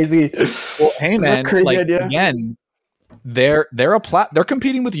that a crazy, well, hey man, crazy like, idea? Again, they're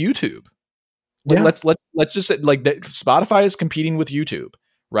competing with YouTube. Like, yeah. Let's just say like Spotify is competing with YouTube,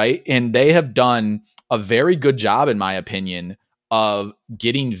 right? And they have done a very good job, in my opinion, of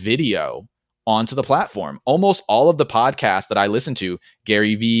getting video onto the platform. Almost all of the podcasts that I listen to,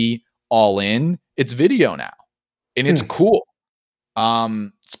 Gary Vee, All In, it's video now. And it's cool.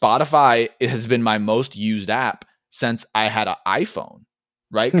 Spotify has been my most used app since I had an iPhone,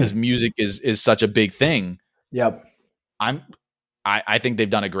 right? Because music is such a big thing. Yep. I think they've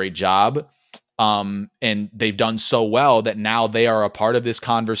done a great job. And they've done so well that now they are a part of this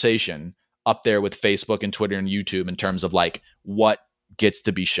conversation up there with Facebook and Twitter and YouTube in terms of like what gets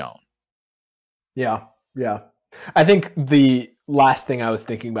to be shown. Yeah. Yeah. I think the last thing I was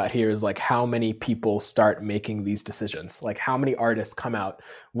thinking about here is like how many people start making these decisions. Like how many artists come out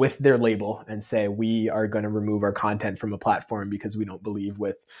with their label and say, we are going to remove our content from a platform because we don't believe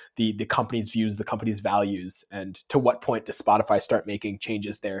with the company's views, the company's values. And to what point does Spotify start making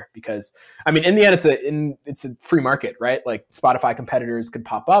changes there? Because I mean, in the end, it's a free market, right? Like Spotify competitors could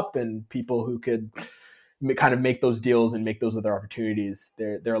pop up and people who could kind of make those deals and make those other opportunities.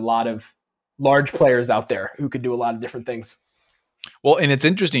 There are a lot of large players out there who could do a lot of different things. Well, and it's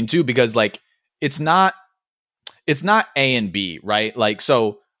interesting too, because like, it's not A and B, right? Like,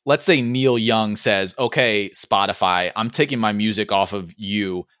 so let's say Neil Young says, okay, Spotify, I'm taking my music off of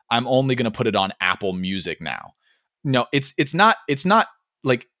you. I'm only going to put it on Apple Music now. No, it's not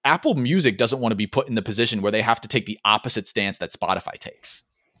like Apple Music doesn't want to be put in the position where they have to take the opposite stance that Spotify takes,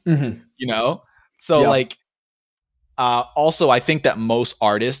 you know? So like, also I think that most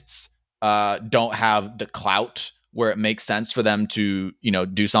artists, don't have the clout where it makes sense for them to, you know,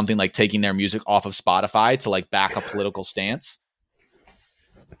 do something like taking their music off of Spotify to like back a political stance.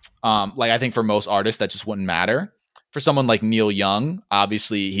 Like I think for most artists that just wouldn't matter. For someone like Neil Young,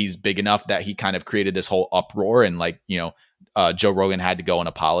 obviously he's big enough that he kind of created this whole uproar and like, you know, Joe Rogan had to go and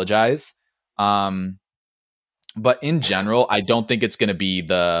apologize. But in general, I don't think it's going to be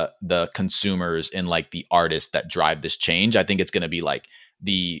the consumers and like the artists that drive this change. I think it's going to be like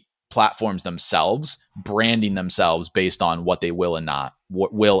the platforms themselves branding themselves based on what they will and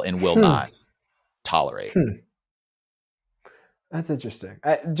will not tolerate. That's interesting.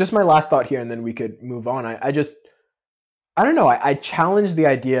 Just my last thought here, and then we could move on. I don't know. I challenge the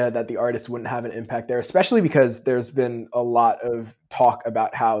idea that the artists wouldn't have an impact there, especially because there's been a lot of talk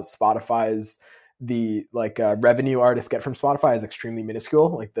about how Spotify's revenue artists get from Spotify is extremely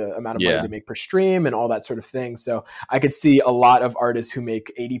minuscule, like the amount of money they make per stream and all that sort of thing. So I could see a lot of artists who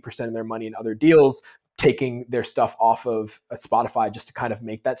make 80% of their money in other deals taking their stuff off of a Spotify just to kind of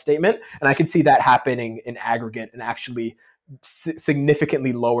make that statement. And I could see that happening in aggregate and actually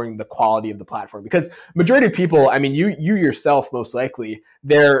significantly lowering the quality of the platform, because majority of people, I mean, you yourself, most likely,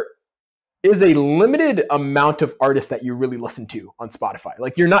 they're is a limited amount of artists that you really listen to on Spotify.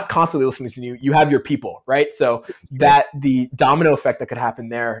 Like you're not constantly listening to you have your people, right? So that the domino effect that could happen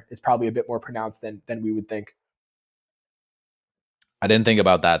there is probably a bit more pronounced than we would think. I didn't think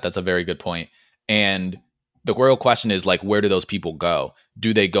about that. That's a very good point. And the real question is like, where do those people go?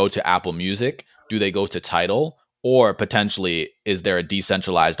 Do they go to Apple Music? Do they go to Tidal? Or potentially, is there a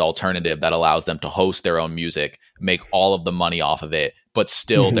decentralized alternative that allows them to host their own music, make all of the money off of it, but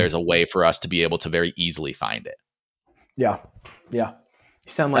still there's a way for us to be able to very easily find it? Yeah. Yeah.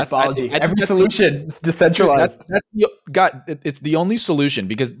 You sound like Balaji. Every solution is decentralized. It's the only solution,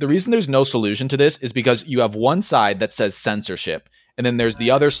 because the reason there's no solution to this is because you have one side that says censorship, and then there's the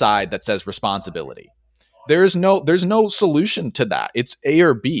other side that says responsibility. There's no solution to that. It's A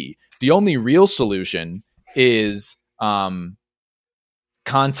or B. The only real solution is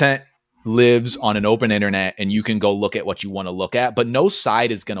content lives on an open internet and you can go look at what you want to look at, but no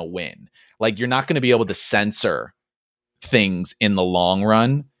side is going to win. Like you're not going to be able to censor things in the long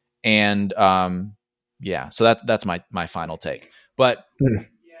run. And so that's my final take. But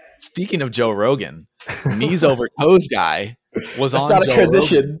speaking of Joe Rogan, knees over toes guy was on not a Joe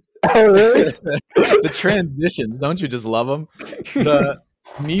transition. Oh, really? The transitions, don't you just love them? The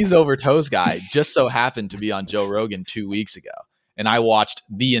knees over toes guy just so happened to be on Joe Rogan 2 weeks ago, and I watched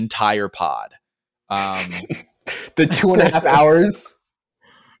the entire pod. The 2.5 hours?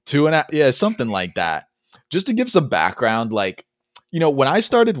 2.5, yeah, something like that. Just to give some background, like, when I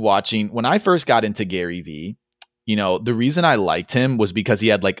first got into Gary Vee, the reason I liked him was because he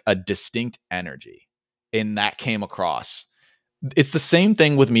had like a distinct energy, and that came across. It's the same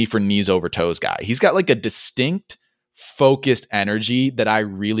thing with me for knees over toes guy. He's got like a distinct, focused energy that I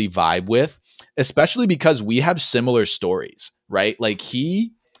really vibe with, especially because we have similar stories, right? Like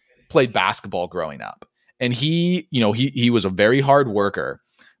he played basketball growing up, and he was a very hard worker,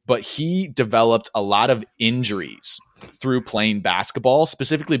 but he developed a lot of injuries through playing basketball,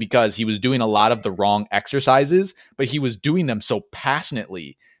 specifically because he was doing a lot of the wrong exercises, but he was doing them so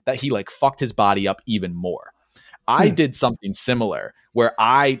passionately that he like fucked his body up even more. I did something similar where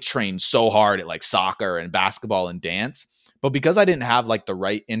I trained so hard at like soccer and basketball and dance, but because I didn't have like the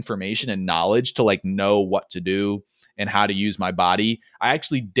right information and knowledge to like know what to do and how to use my body, I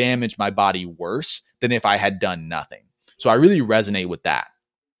actually damaged my body worse than if I had done nothing. So I really resonate with that,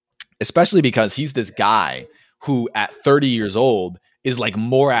 especially because he's this guy who at 30 years old is like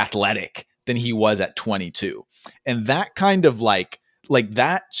more athletic than he was at 22. And that kind of like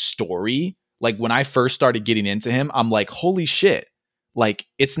that story, like when I first started getting into him, I'm like, holy shit, like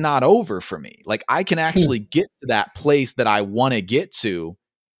it's not over for me. Like I can actually get to that place that I want to get to,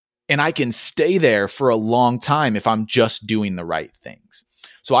 and I can stay there for a long time if I'm just doing the right things.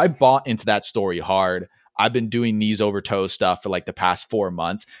 So I bought into that story hard. I've been doing knees over toes stuff for like the past 4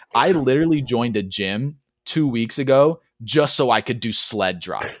 months. I literally joined a gym 2 weeks ago just so I could do sled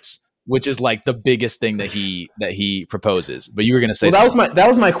drives, which is like the biggest thing that he proposes. But you were going to say, well, that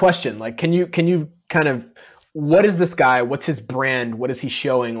was my question. Like, can you kind of, what is this guy? What's his brand? What is he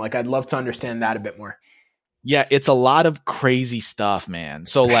showing? Like, I'd love to understand that a bit more. Yeah, it's a lot of crazy stuff, man.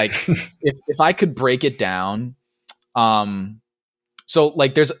 So like, if I could break it down, so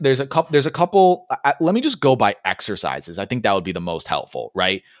like there's a couple. Let me just go by exercises. I think that would be the most helpful,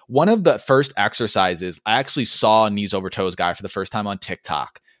 right? One of the first exercises, I actually saw knees over toes guy for the first time on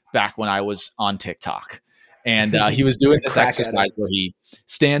TikTok back when I was on TikTok, and he was doing this exercise where he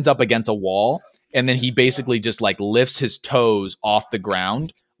stands up against a wall, and then he basically just like lifts his toes off the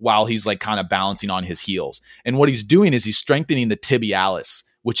ground while he's like kind of balancing on his heels. And what he's doing is he's strengthening the tibialis,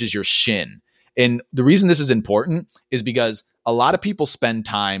 which is your shin. And the reason this is important is because a lot of people spend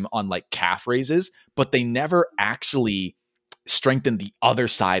time on like calf raises, but they never actually strengthen the other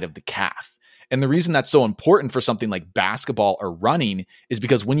side of the calf. And the reason that's so important for something like basketball or running is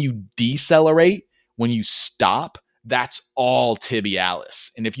because when you decelerate, when you stop, that's all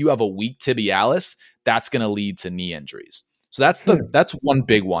tibialis. And if you have a weak tibialis, that's going to lead to knee injuries. So that's one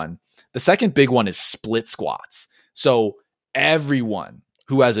big one. The second big one is split squats. So everyone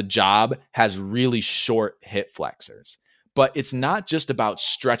who has a job has really short hip flexors, but it's not just about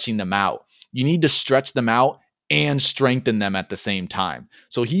stretching them out. You need to stretch them out and strengthen them at the same time.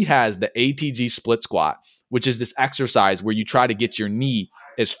 So he has the ATG split squat, which is this exercise where you try to get your knee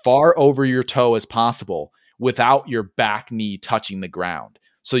as far over your toe as possible without your back knee touching the ground.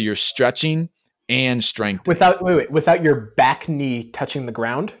 So you're stretching and strengthening. Without your back knee touching the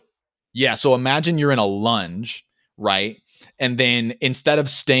ground? Yeah. So imagine you're in a lunge, right? And then instead of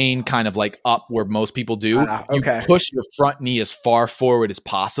staying kind of like up where most people do, you push your front knee as far forward as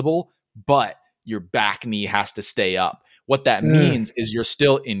possible, but your back knee has to stay up. What that means is you're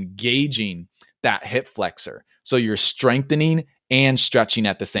still engaging that hip flexor. So you're strengthening and stretching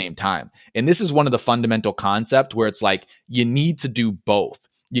at the same time. And this is one of the fundamental concepts where it's like you need to do both.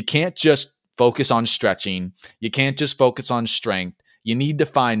 You can't just focus on stretching. You can't just focus on strength. You need to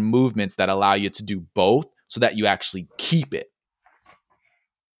find movements that allow you to do both so that you actually keep it.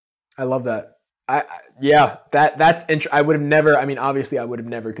 I love that. That's interesting. I would have never, I mean, obviously I would have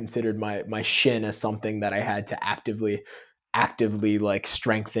never considered my shin as something that I had to actively like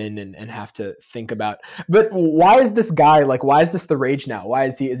strengthen and have to think about. But why is this guy, like, why is this the rage now? Why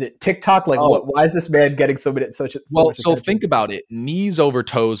is it TikTok? Like, why is this man getting so much so think about it. Knees over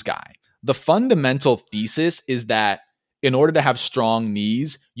toes guy. The fundamental thesis is that in order to have strong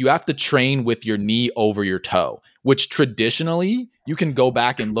knees, you have to train with your knee over your toe, which traditionally you can go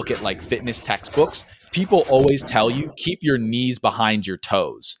back and look at like fitness textbooks. People always tell you keep your knees behind your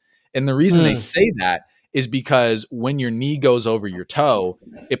toes. And the reason they say that is because when your knee goes over your toe,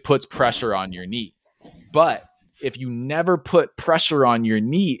 it puts pressure on your knee. But if you never put pressure on your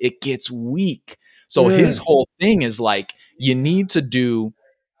knee, it gets weak. So his whole thing is like, you need to do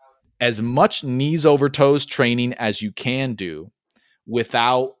as much knees over toes training as you can do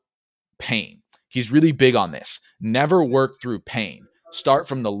without pain. He's really big on this. Never work through pain. Start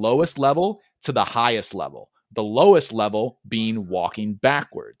from the lowest level to the highest level. The lowest level being walking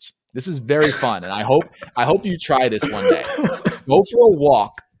backwards. This is very fun, and I hope you try this one day. Go for a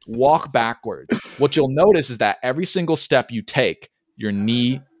walk backwards. What you'll notice is that every single step you take, your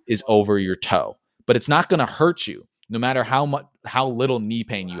knee is over your toe, but it's not going to hurt you, no matter how little knee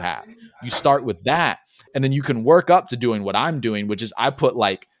pain you have. You start with that, and then you can work up to doing what I'm doing, which is I put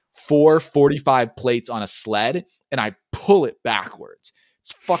like 4 45 plates on a sled, and I pull it backwards.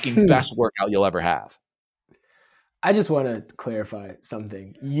 It's fucking best workout you'll ever have. I just want to clarify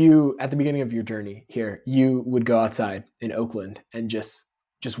something. You, at the beginning of your journey here, you would go outside in Oakland and just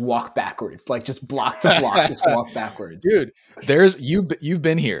walk backwards, like just block to block, just walk backwards. Dude, you've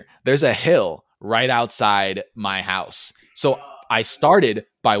been here. There's a hill right outside my house. So I started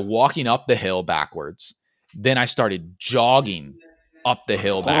by walking up the hill backwards. Then I started jogging up the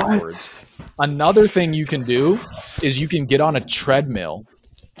hill backwards. What? Another thing you can do is you can get on a treadmill,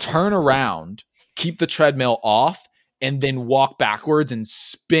 turn around, keep the treadmill off, and then walk backwards and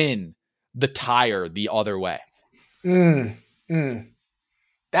spin the tire the other way. That's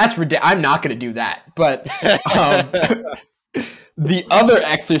ridiculous. I'm not going to do that. But the other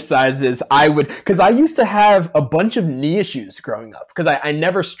exercises because I used to have a bunch of knee issues growing up because I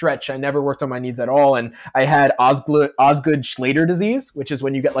never stretched. I never worked on my knees at all. And I had Osgood-Schlatter disease, which is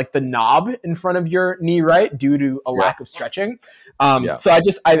when you get like the knob in front of your knee, right? Due to a lack of stretching. So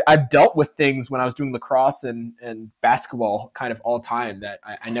I've dealt with things when I was doing lacrosse and basketball kind of all time that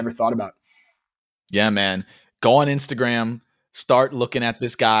I never thought about. Yeah, man. Go on Instagram, start looking at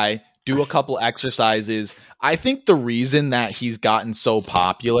this guy, do a couple exercises. I think the reason that he's gotten so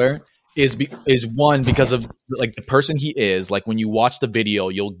popular is one, because of like the person he is. Like when you watch the video,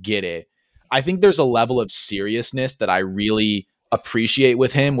 you'll get it. I think there's a level of seriousness that I really appreciate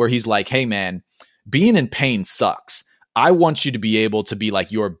with him where he's like, hey man, being in pain sucks. I want you to be able to be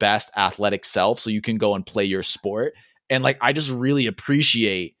like your best athletic self so you can go and play your sport. And like, I just really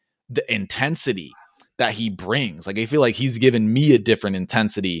appreciate the intensity that he brings. Like, I feel like he's given me a different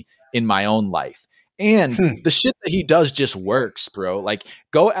intensity in my own life. And the shit that he does just works, bro. Like,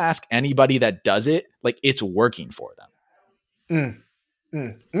 go ask anybody that does it. Like, it's working for them.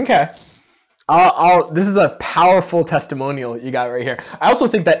 Okay. This is a powerful testimonial you got right here. I also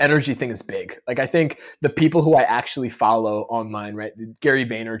think that energy thing is big. Like, I think the people who I actually follow online, right? Gary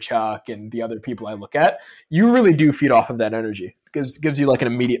Vaynerchuk and the other people I look at, you really do feed off of that energy. It gives you like an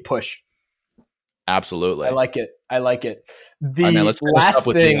immediate push. Absolutely. I like it. The right, man, let's finish up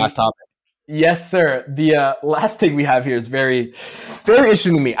with the last topic. Yes, sir. The last thing we have here is very, very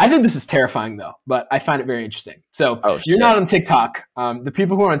interesting to me. I think this is terrifying, though, but I find it very interesting. So you're not on TikTok. The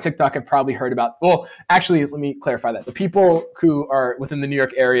people who are on TikTok have probably heard about – well, actually, let me clarify that. The people who are within the New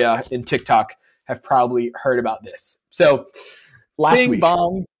York area in TikTok have probably heard about this. So last Bing week –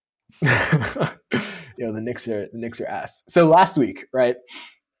 bong. the Knicks are ass. So last week, right,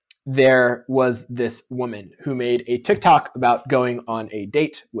 there was this woman who made a TikTok about going on a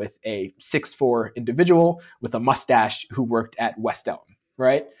date with a 6'4" individual with a mustache who worked at West Elm,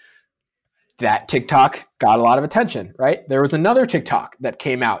 right? That TikTok got a lot of attention, right? There was another TikTok that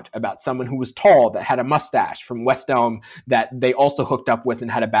came out about someone who was tall that had a mustache from West Elm that they also hooked up with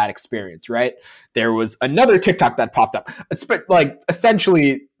and had a bad experience, right? There was another TikTok that popped up, like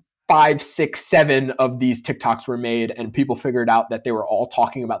essentially 5, 6, 7 of these TikToks were made, and people figured out that they were all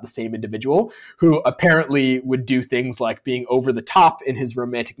talking about the same individual who apparently would do things like being over the top in his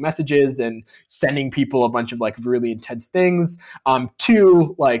romantic messages and sending people a bunch of like really intense things.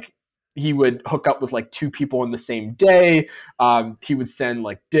 Two, like he would hook up with like 2 people in the same day. He would send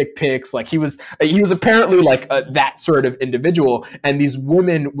like dick pics. Like he was apparently like that sort of individual. And these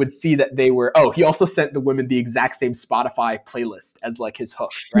women would see that they were, he also sent the women the exact same Spotify playlist as like his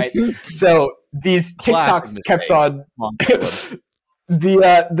hook, right? So these TikToks kept on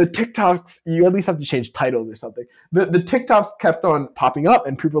the TikToks, you at least have to change titles or something. The TikToks kept on popping up,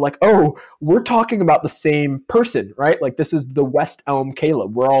 and people were like, "Oh, we're talking about the same person, right? Like this is the West Elm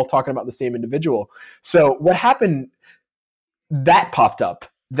Caleb. We're all talking about the same individual." So what happened? That popped up.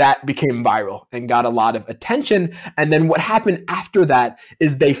 That became viral and got a lot of attention. And then what happened after that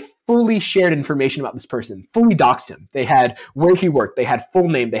is they fully shared information about this person, fully doxed him. They had where he worked, they had full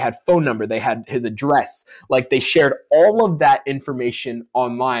name, they had phone number, they had his address. Like they shared all of that information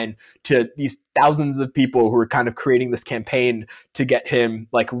online to these thousands of people who were kind of creating this campaign to get him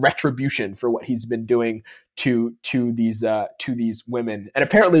like retribution for what he's been doing to these women. And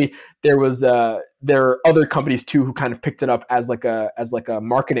apparently there are other companies too who kind of picked it up as like a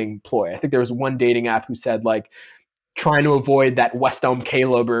marketing ploy. I think there was one dating app who said like trying to avoid that West Elm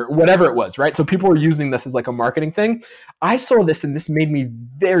Caleb or whatever it was, right? So people were using this as like a marketing thing. I saw this and this made me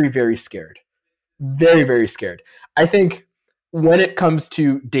very, very scared. Very, very scared. I think when it comes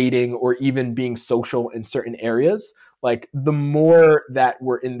to dating or even being social in certain areas, like the more that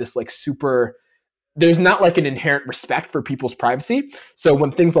we're in this like super, there's not like an inherent respect for people's privacy. So when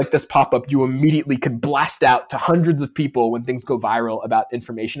things like this pop up, you immediately can blast out to hundreds of people when things go viral about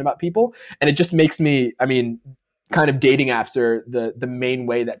information about people. And it just makes me, kind of dating apps are the main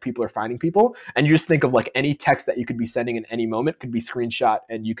way that people are finding people. And you just think of like any text that you could be sending in any moment could be screenshot,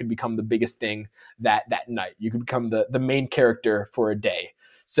 and you could become the biggest thing that night. You could become the main character for a day.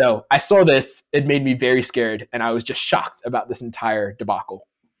 So I saw this, it made me very scared, and I was just shocked about this entire debacle.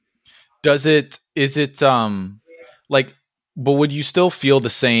 But would you still feel the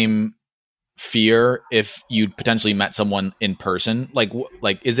same fear if you potentially met someone in person? Like,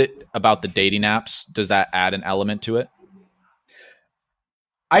 is it about the dating apps? Does that add an element to it?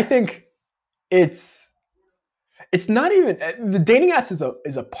 I think it's not even the dating apps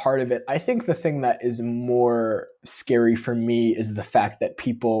is a part of it. I think the thing that is more scary for me is the fact that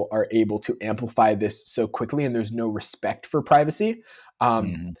people are able to amplify this so quickly, and there's no respect for privacy.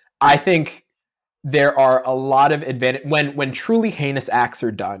 I think there are a lot of advantage when truly heinous acts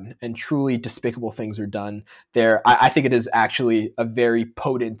are done and truly despicable things are done. I think it is actually a very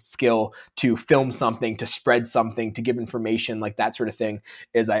potent skill to film something, to spread something, to give information, like that sort of thing.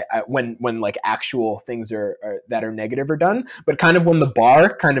 Is when like actual things are that are negative are done, but kind of when the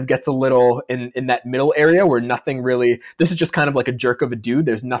bar kind of gets a little in that middle area where nothing really. This is just kind of like a jerk of a dude.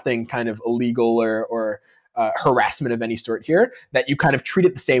 There's nothing kind of illegal or harassment of any sort here, that you kind of treat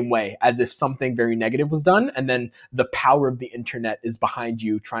it the same way as if something very negative was done, and then the power of the internet is behind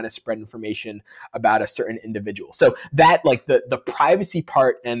you trying to spread information about a certain individual. So that like the privacy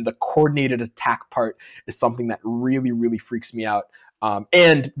part and the coordinated attack part is something that really, really freaks me out.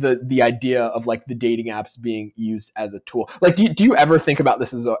 And the idea of like the dating apps being used as a tool. Like, do you ever think about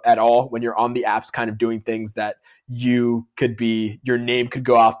this at all when you're on the apps kind of doing things that your name could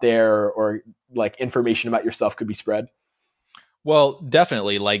go out there, or like information about yourself could be spread? Well,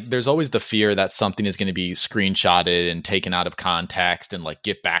 definitely. Like, there's always the fear that something is going to be screenshotted and taken out of context and like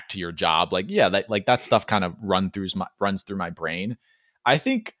get back to your job. Like, yeah, that stuff kind of runs through my brain. I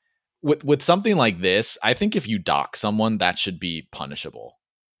think with something like this, I think if you dox someone, that should be punishable.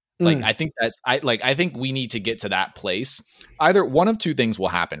 Like, I think I think we need to get to that place. Either one of two things will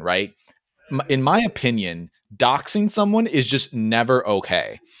happen, right? In my opinion, doxing someone is just never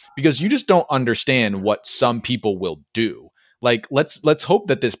okay, because you just don't understand what some people will do. Like, let's hope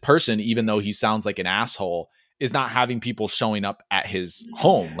that this person, even though he sounds like an asshole, is not having people showing up at his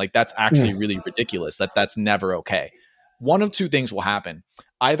home. Like, that's actually really ridiculous. That's never okay. One of two things will happen.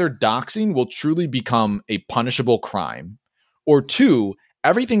 Either doxing will truly become a punishable crime, or two,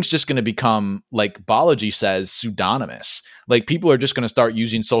 everything's just going to become, like Balaji says, pseudonymous. Like, people are just going to start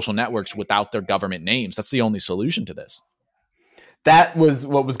using social networks without their government names. That's the only solution to this. That was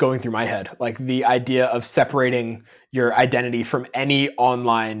what was going through my head. Like, the idea of separating your identity from any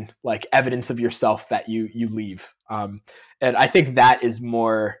online like evidence of yourself that you leave. And I think that is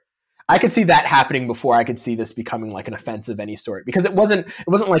more, I could see that happening before I could see this becoming like an offense of any sort, because it wasn't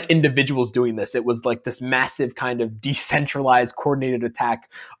like individuals doing this. It was like this massive kind of decentralized, coordinated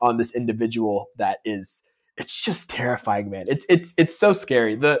attack on this individual that is it's just terrifying, man. It's so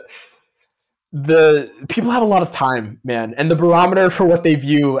scary. The people have a lot of time, man, and the barometer for what they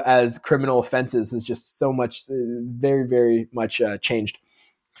view as criminal offenses is just so much, very, very much changed.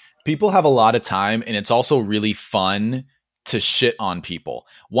 People have a lot of time, and it's also really fun to shit on people.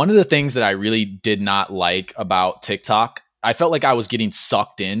 One of the things that I really did not like about TikTok, I felt like I was getting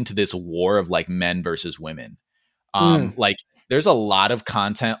sucked into this war of like men versus women. Like there's a lot of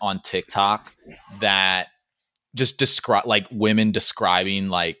content on TikTok that just describe like women describing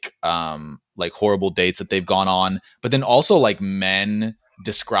like horrible dates that they've gone on, but then also like men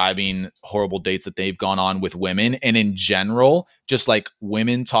describing horrible dates that they've gone on with women, and in general just like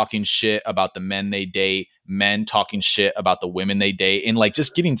women talking shit about the men they date, men talking shit about the women they date, and like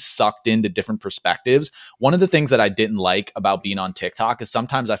just getting sucked into different perspectives. One of the things that I didn't like about being on TikTok is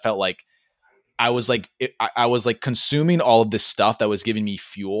sometimes I felt like I was like consuming all of this stuff that was giving me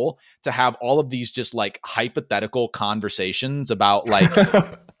fuel to have all of these just like hypothetical conversations about like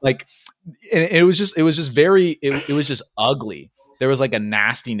like, and it was just ugly. There was like a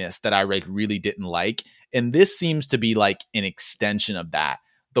nastiness that I like really didn't like, and this seems to be like an extension of that.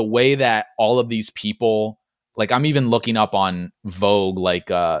 The way that all of these people, like I'm even looking up on Vogue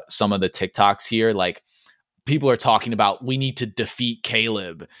like some of the TikToks here, like people are talking about we need to defeat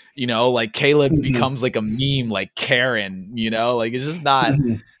Caleb, like Caleb becomes like a meme, like Karen, like it's just not,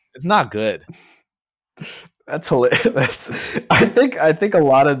 it's not good. That's hilarious. I think a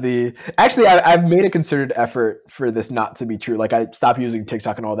lot of actually I've made a concerted effort for this not to be true. Like I stopped using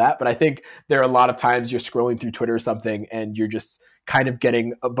TikTok and all that, but I think there are a lot of times you're scrolling through Twitter or something and you're just kind of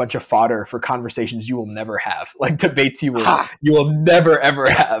getting a bunch of fodder for conversations you will never have, like debates you will never ever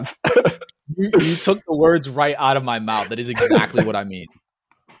have. You took the words right out of my mouth. That is exactly what I mean.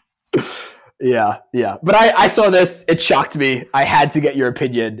 Yeah. But I saw this. It shocked me. I had to get your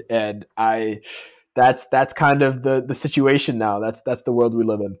opinion, and that's kind of the situation now. That's the world we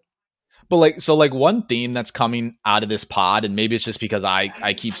live in. But like one theme that's coming out of this pod, and maybe it's just because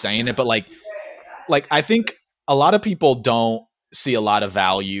I keep saying it, but like I think a lot of people don't see a lot of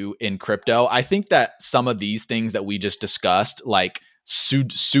value in crypto. I think that some of these things that we just discussed, like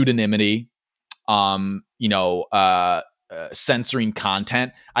pseudonymity, censoring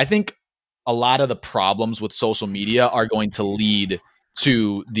content, I think a lot of the problems with social media are going to lead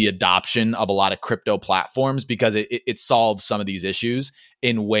to the adoption of a lot of crypto platforms because it solves some of these issues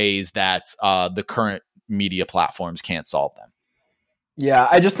in ways that the current media platforms can't solve them. Yeah,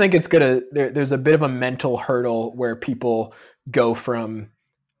 I just think it's there's a bit of a mental hurdle where people go from,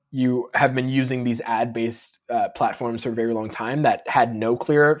 you have been using these ad-based platforms for a very long time that had no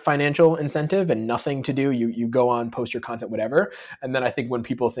clear financial incentive and nothing to do. You go on, post your content, whatever. And then I think when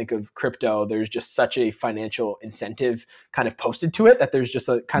people think of crypto, there's just such a financial incentive kind of posted to it that there's just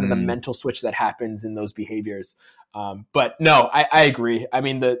a kind of the mental switch that happens in those behaviors. But no, I agree. I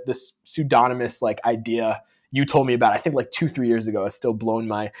mean, the pseudonymous like idea you told me about, I think like 2-3 years ago, has still blown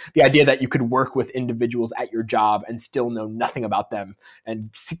the idea that you could work with individuals at your job and still know nothing about them and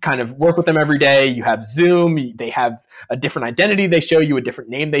kind of work with them every day. You have Zoom, they have a different identity they show you, a different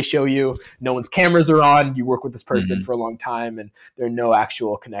name they show you, no one's cameras are on, you work with this person for a long time and there are no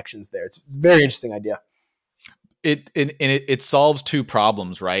actual connections there. It's a very interesting idea. It solves two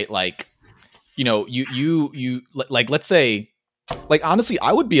problems, right? Like, you like, let's say, like, honestly,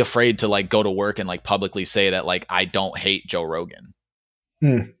 I would be afraid to like go to work and like publicly say that like I don't hate Joe Rogan,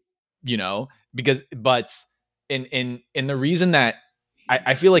 because in the reason that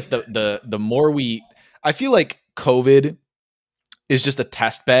I feel like the more I feel like COVID is just a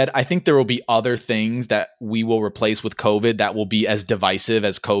test bed. I think there will be other things that we will replace with COVID that will be as divisive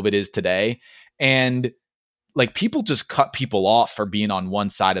as COVID is today. And like people just cut people off for being on one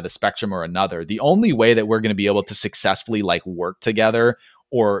side of the spectrum or another. The only way that we're going to be able to successfully like work together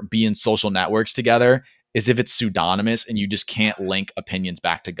or be in social networks together is if it's pseudonymous and you just can't link opinions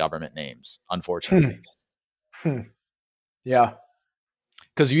back to government names, unfortunately. Yeah.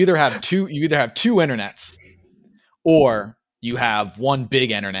 Because you either have two internets or you have one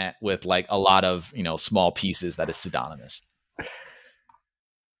big internet with like a lot of, small pieces that is pseudonymous.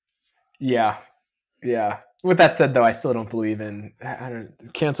 Yeah. With that said, though, I still don't believe in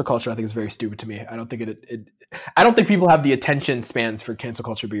cancel culture. I think is very stupid to me. I don't think I don't think people have the attention spans for cancel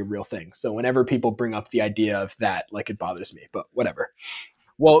culture to be a real thing. So whenever people bring up the idea of that, like, it bothers me. But whatever.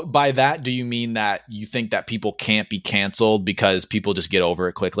 Well, by that, do you mean that you think that people can't be canceled because people just get over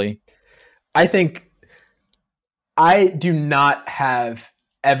it quickly? I think I do not have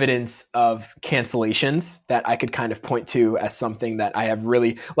evidence of cancellations that I could kind of point to as something that I have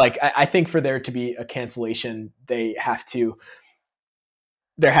really like. I think for there to be a cancellation, they have to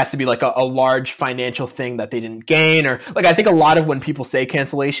there has to be like a large financial thing that they didn't gain, or like I think a lot of when people say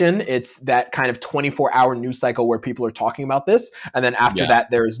cancellation, it's that kind of 24-hour news cycle where people are talking about this, and then after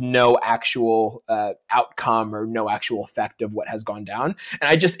that there is no actual outcome or no actual effect of what has gone down. And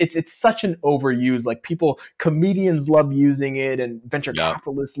I just it's such an overused, like comedians love using it and venture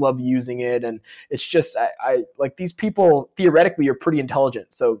capitalists love using it, and it's just I like these people theoretically are pretty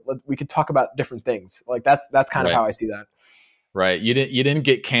intelligent, so we could talk about different things. Like that's kind of how I see that. Right. You didn't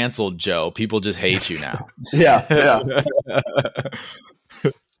get canceled, Joe. People just hate you now. Yeah.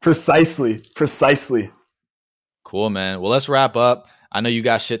 Precisely. Cool, man. Well, let's wrap up. I know you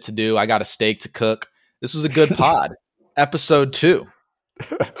got shit to do. I got a steak to cook. This was a good pod. Episode 2.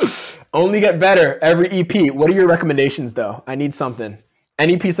 Only get better every EP. What are your recommendations, though? I need something.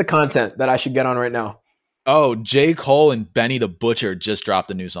 Any piece of content that I should get on right now. Oh, J. Cole and Benny the Butcher just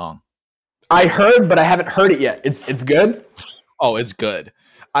dropped a new song. I heard, but I haven't heard it yet. It's good? Oh, it's good.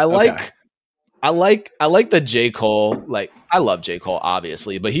 I like the J. Cole. Like, I love J. Cole,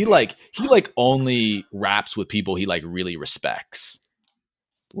 obviously, but he only raps with people he like really respects.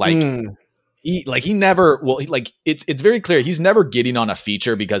 Like he never it's very clear he's never getting on a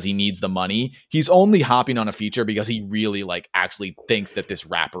feature because he needs the money. He's only hopping on a feature because he really like actually thinks that this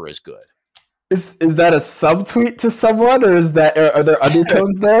rapper is good. Is that a subtweet to someone, or is that are there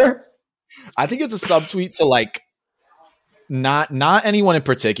undertones there? I think it's a subtweet to like not anyone in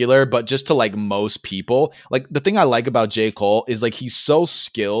particular, but just to like most people. Like the thing I like about J. Cole is like he's so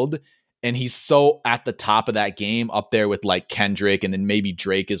skilled and he's so at the top of that game, up there with like Kendrick, and then maybe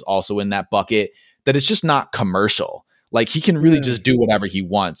Drake is also in that bucket, that it's just not commercial. Like he can really just do whatever he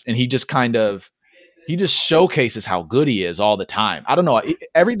wants, and he just showcases how good he is all the time. I don't know,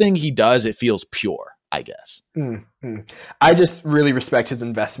 everything he does, it feels pure, I guess. I just really respect his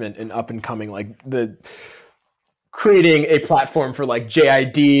investment in up and coming, like the creating a platform for like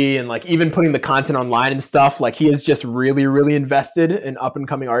JID and like even putting the content online and stuff. Like he is just really, really invested in up and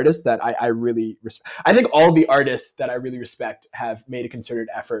coming artists that I really respect. I think all the artists that I really respect have made a concerted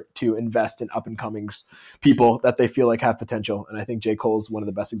effort to invest in up and comings, people that they feel like have potential. And I think J. Cole is one of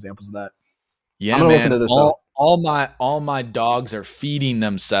the best examples of that. Yeah, man. Listen to this, all my dogs are feeding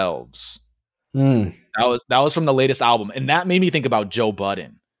themselves. That was from the latest album, and that made me think about Joe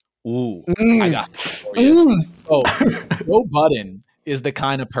Budden. Ooh, I got this for you. Oh, Joe Budden is the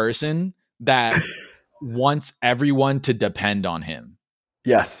kind of person that wants everyone to depend on him.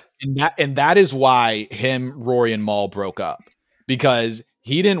 Yes, and that is why him, Rory, and Mal broke up, because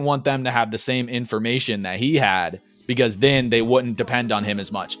he didn't want them to have the same information that he had, because then they wouldn't depend on him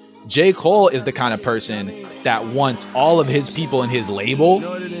as much. J. Cole is the kind of person that wants all of his people in his label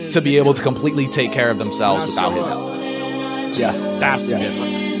to be able to completely take care of themselves without his help. Yes, that's the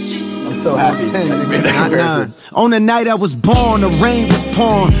difference. I'm so happy. 10, on the night I was born, the rain was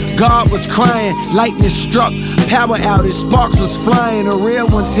pouring, God was crying, lightning struck, power outage, sparks was flying. The real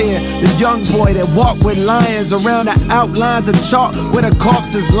one's here, the young boy that walked with lions around the outlines of chalk where the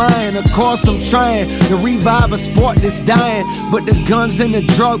corpse is lying. Of course I'm trying to revive a sport that's dying, but the guns and the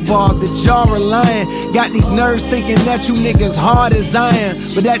drug bars that y'all relying got these nerves thinking that you niggas hard as iron.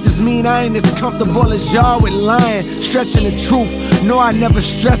 But that just mean I ain't as comfortable as y'all with lying, stretching the truth. No, I never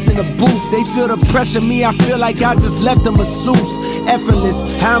stress in the booth. They feel the pressure, me, I feel like I just left a masseuse. Effortless,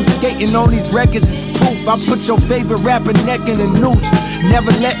 how I'm skating on these records is proof. I put your favorite rapper neck in a noose,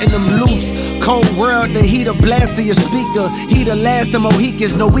 never letting them loose. Cold world, the heater blast to your speaker. He the last of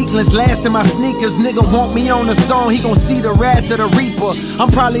Mohicans, no weaklings last in my sneakers. Nigga want me on the song, he gon' see the wrath of the reaper.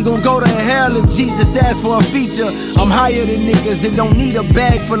 I'm probably gon' go to hell if Jesus asks for a feature. I'm higher than niggas that don't need a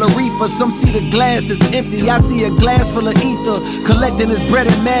bag full of reefer. Some see the glass is empty, I see a glass full of ether. Collecting his bread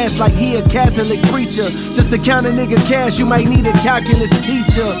and mass like he a Catholic preacher. Just to count a nigga cash, you might need a calculus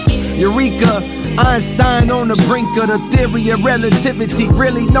teacher. Eureka, Einstein on the brink of the theory of relativity.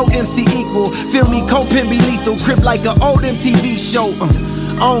 Really no MC equal. Feel me, Copen be lethal. Crip like an old MTV show.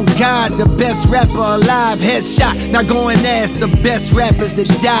 On God, the best rapper alive. Headshot. Now go and ask the best rappers that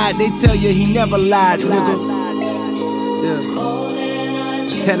died. They tell you he never lied, nigga.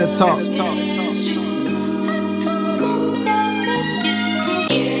 Yeah. Tenor talk.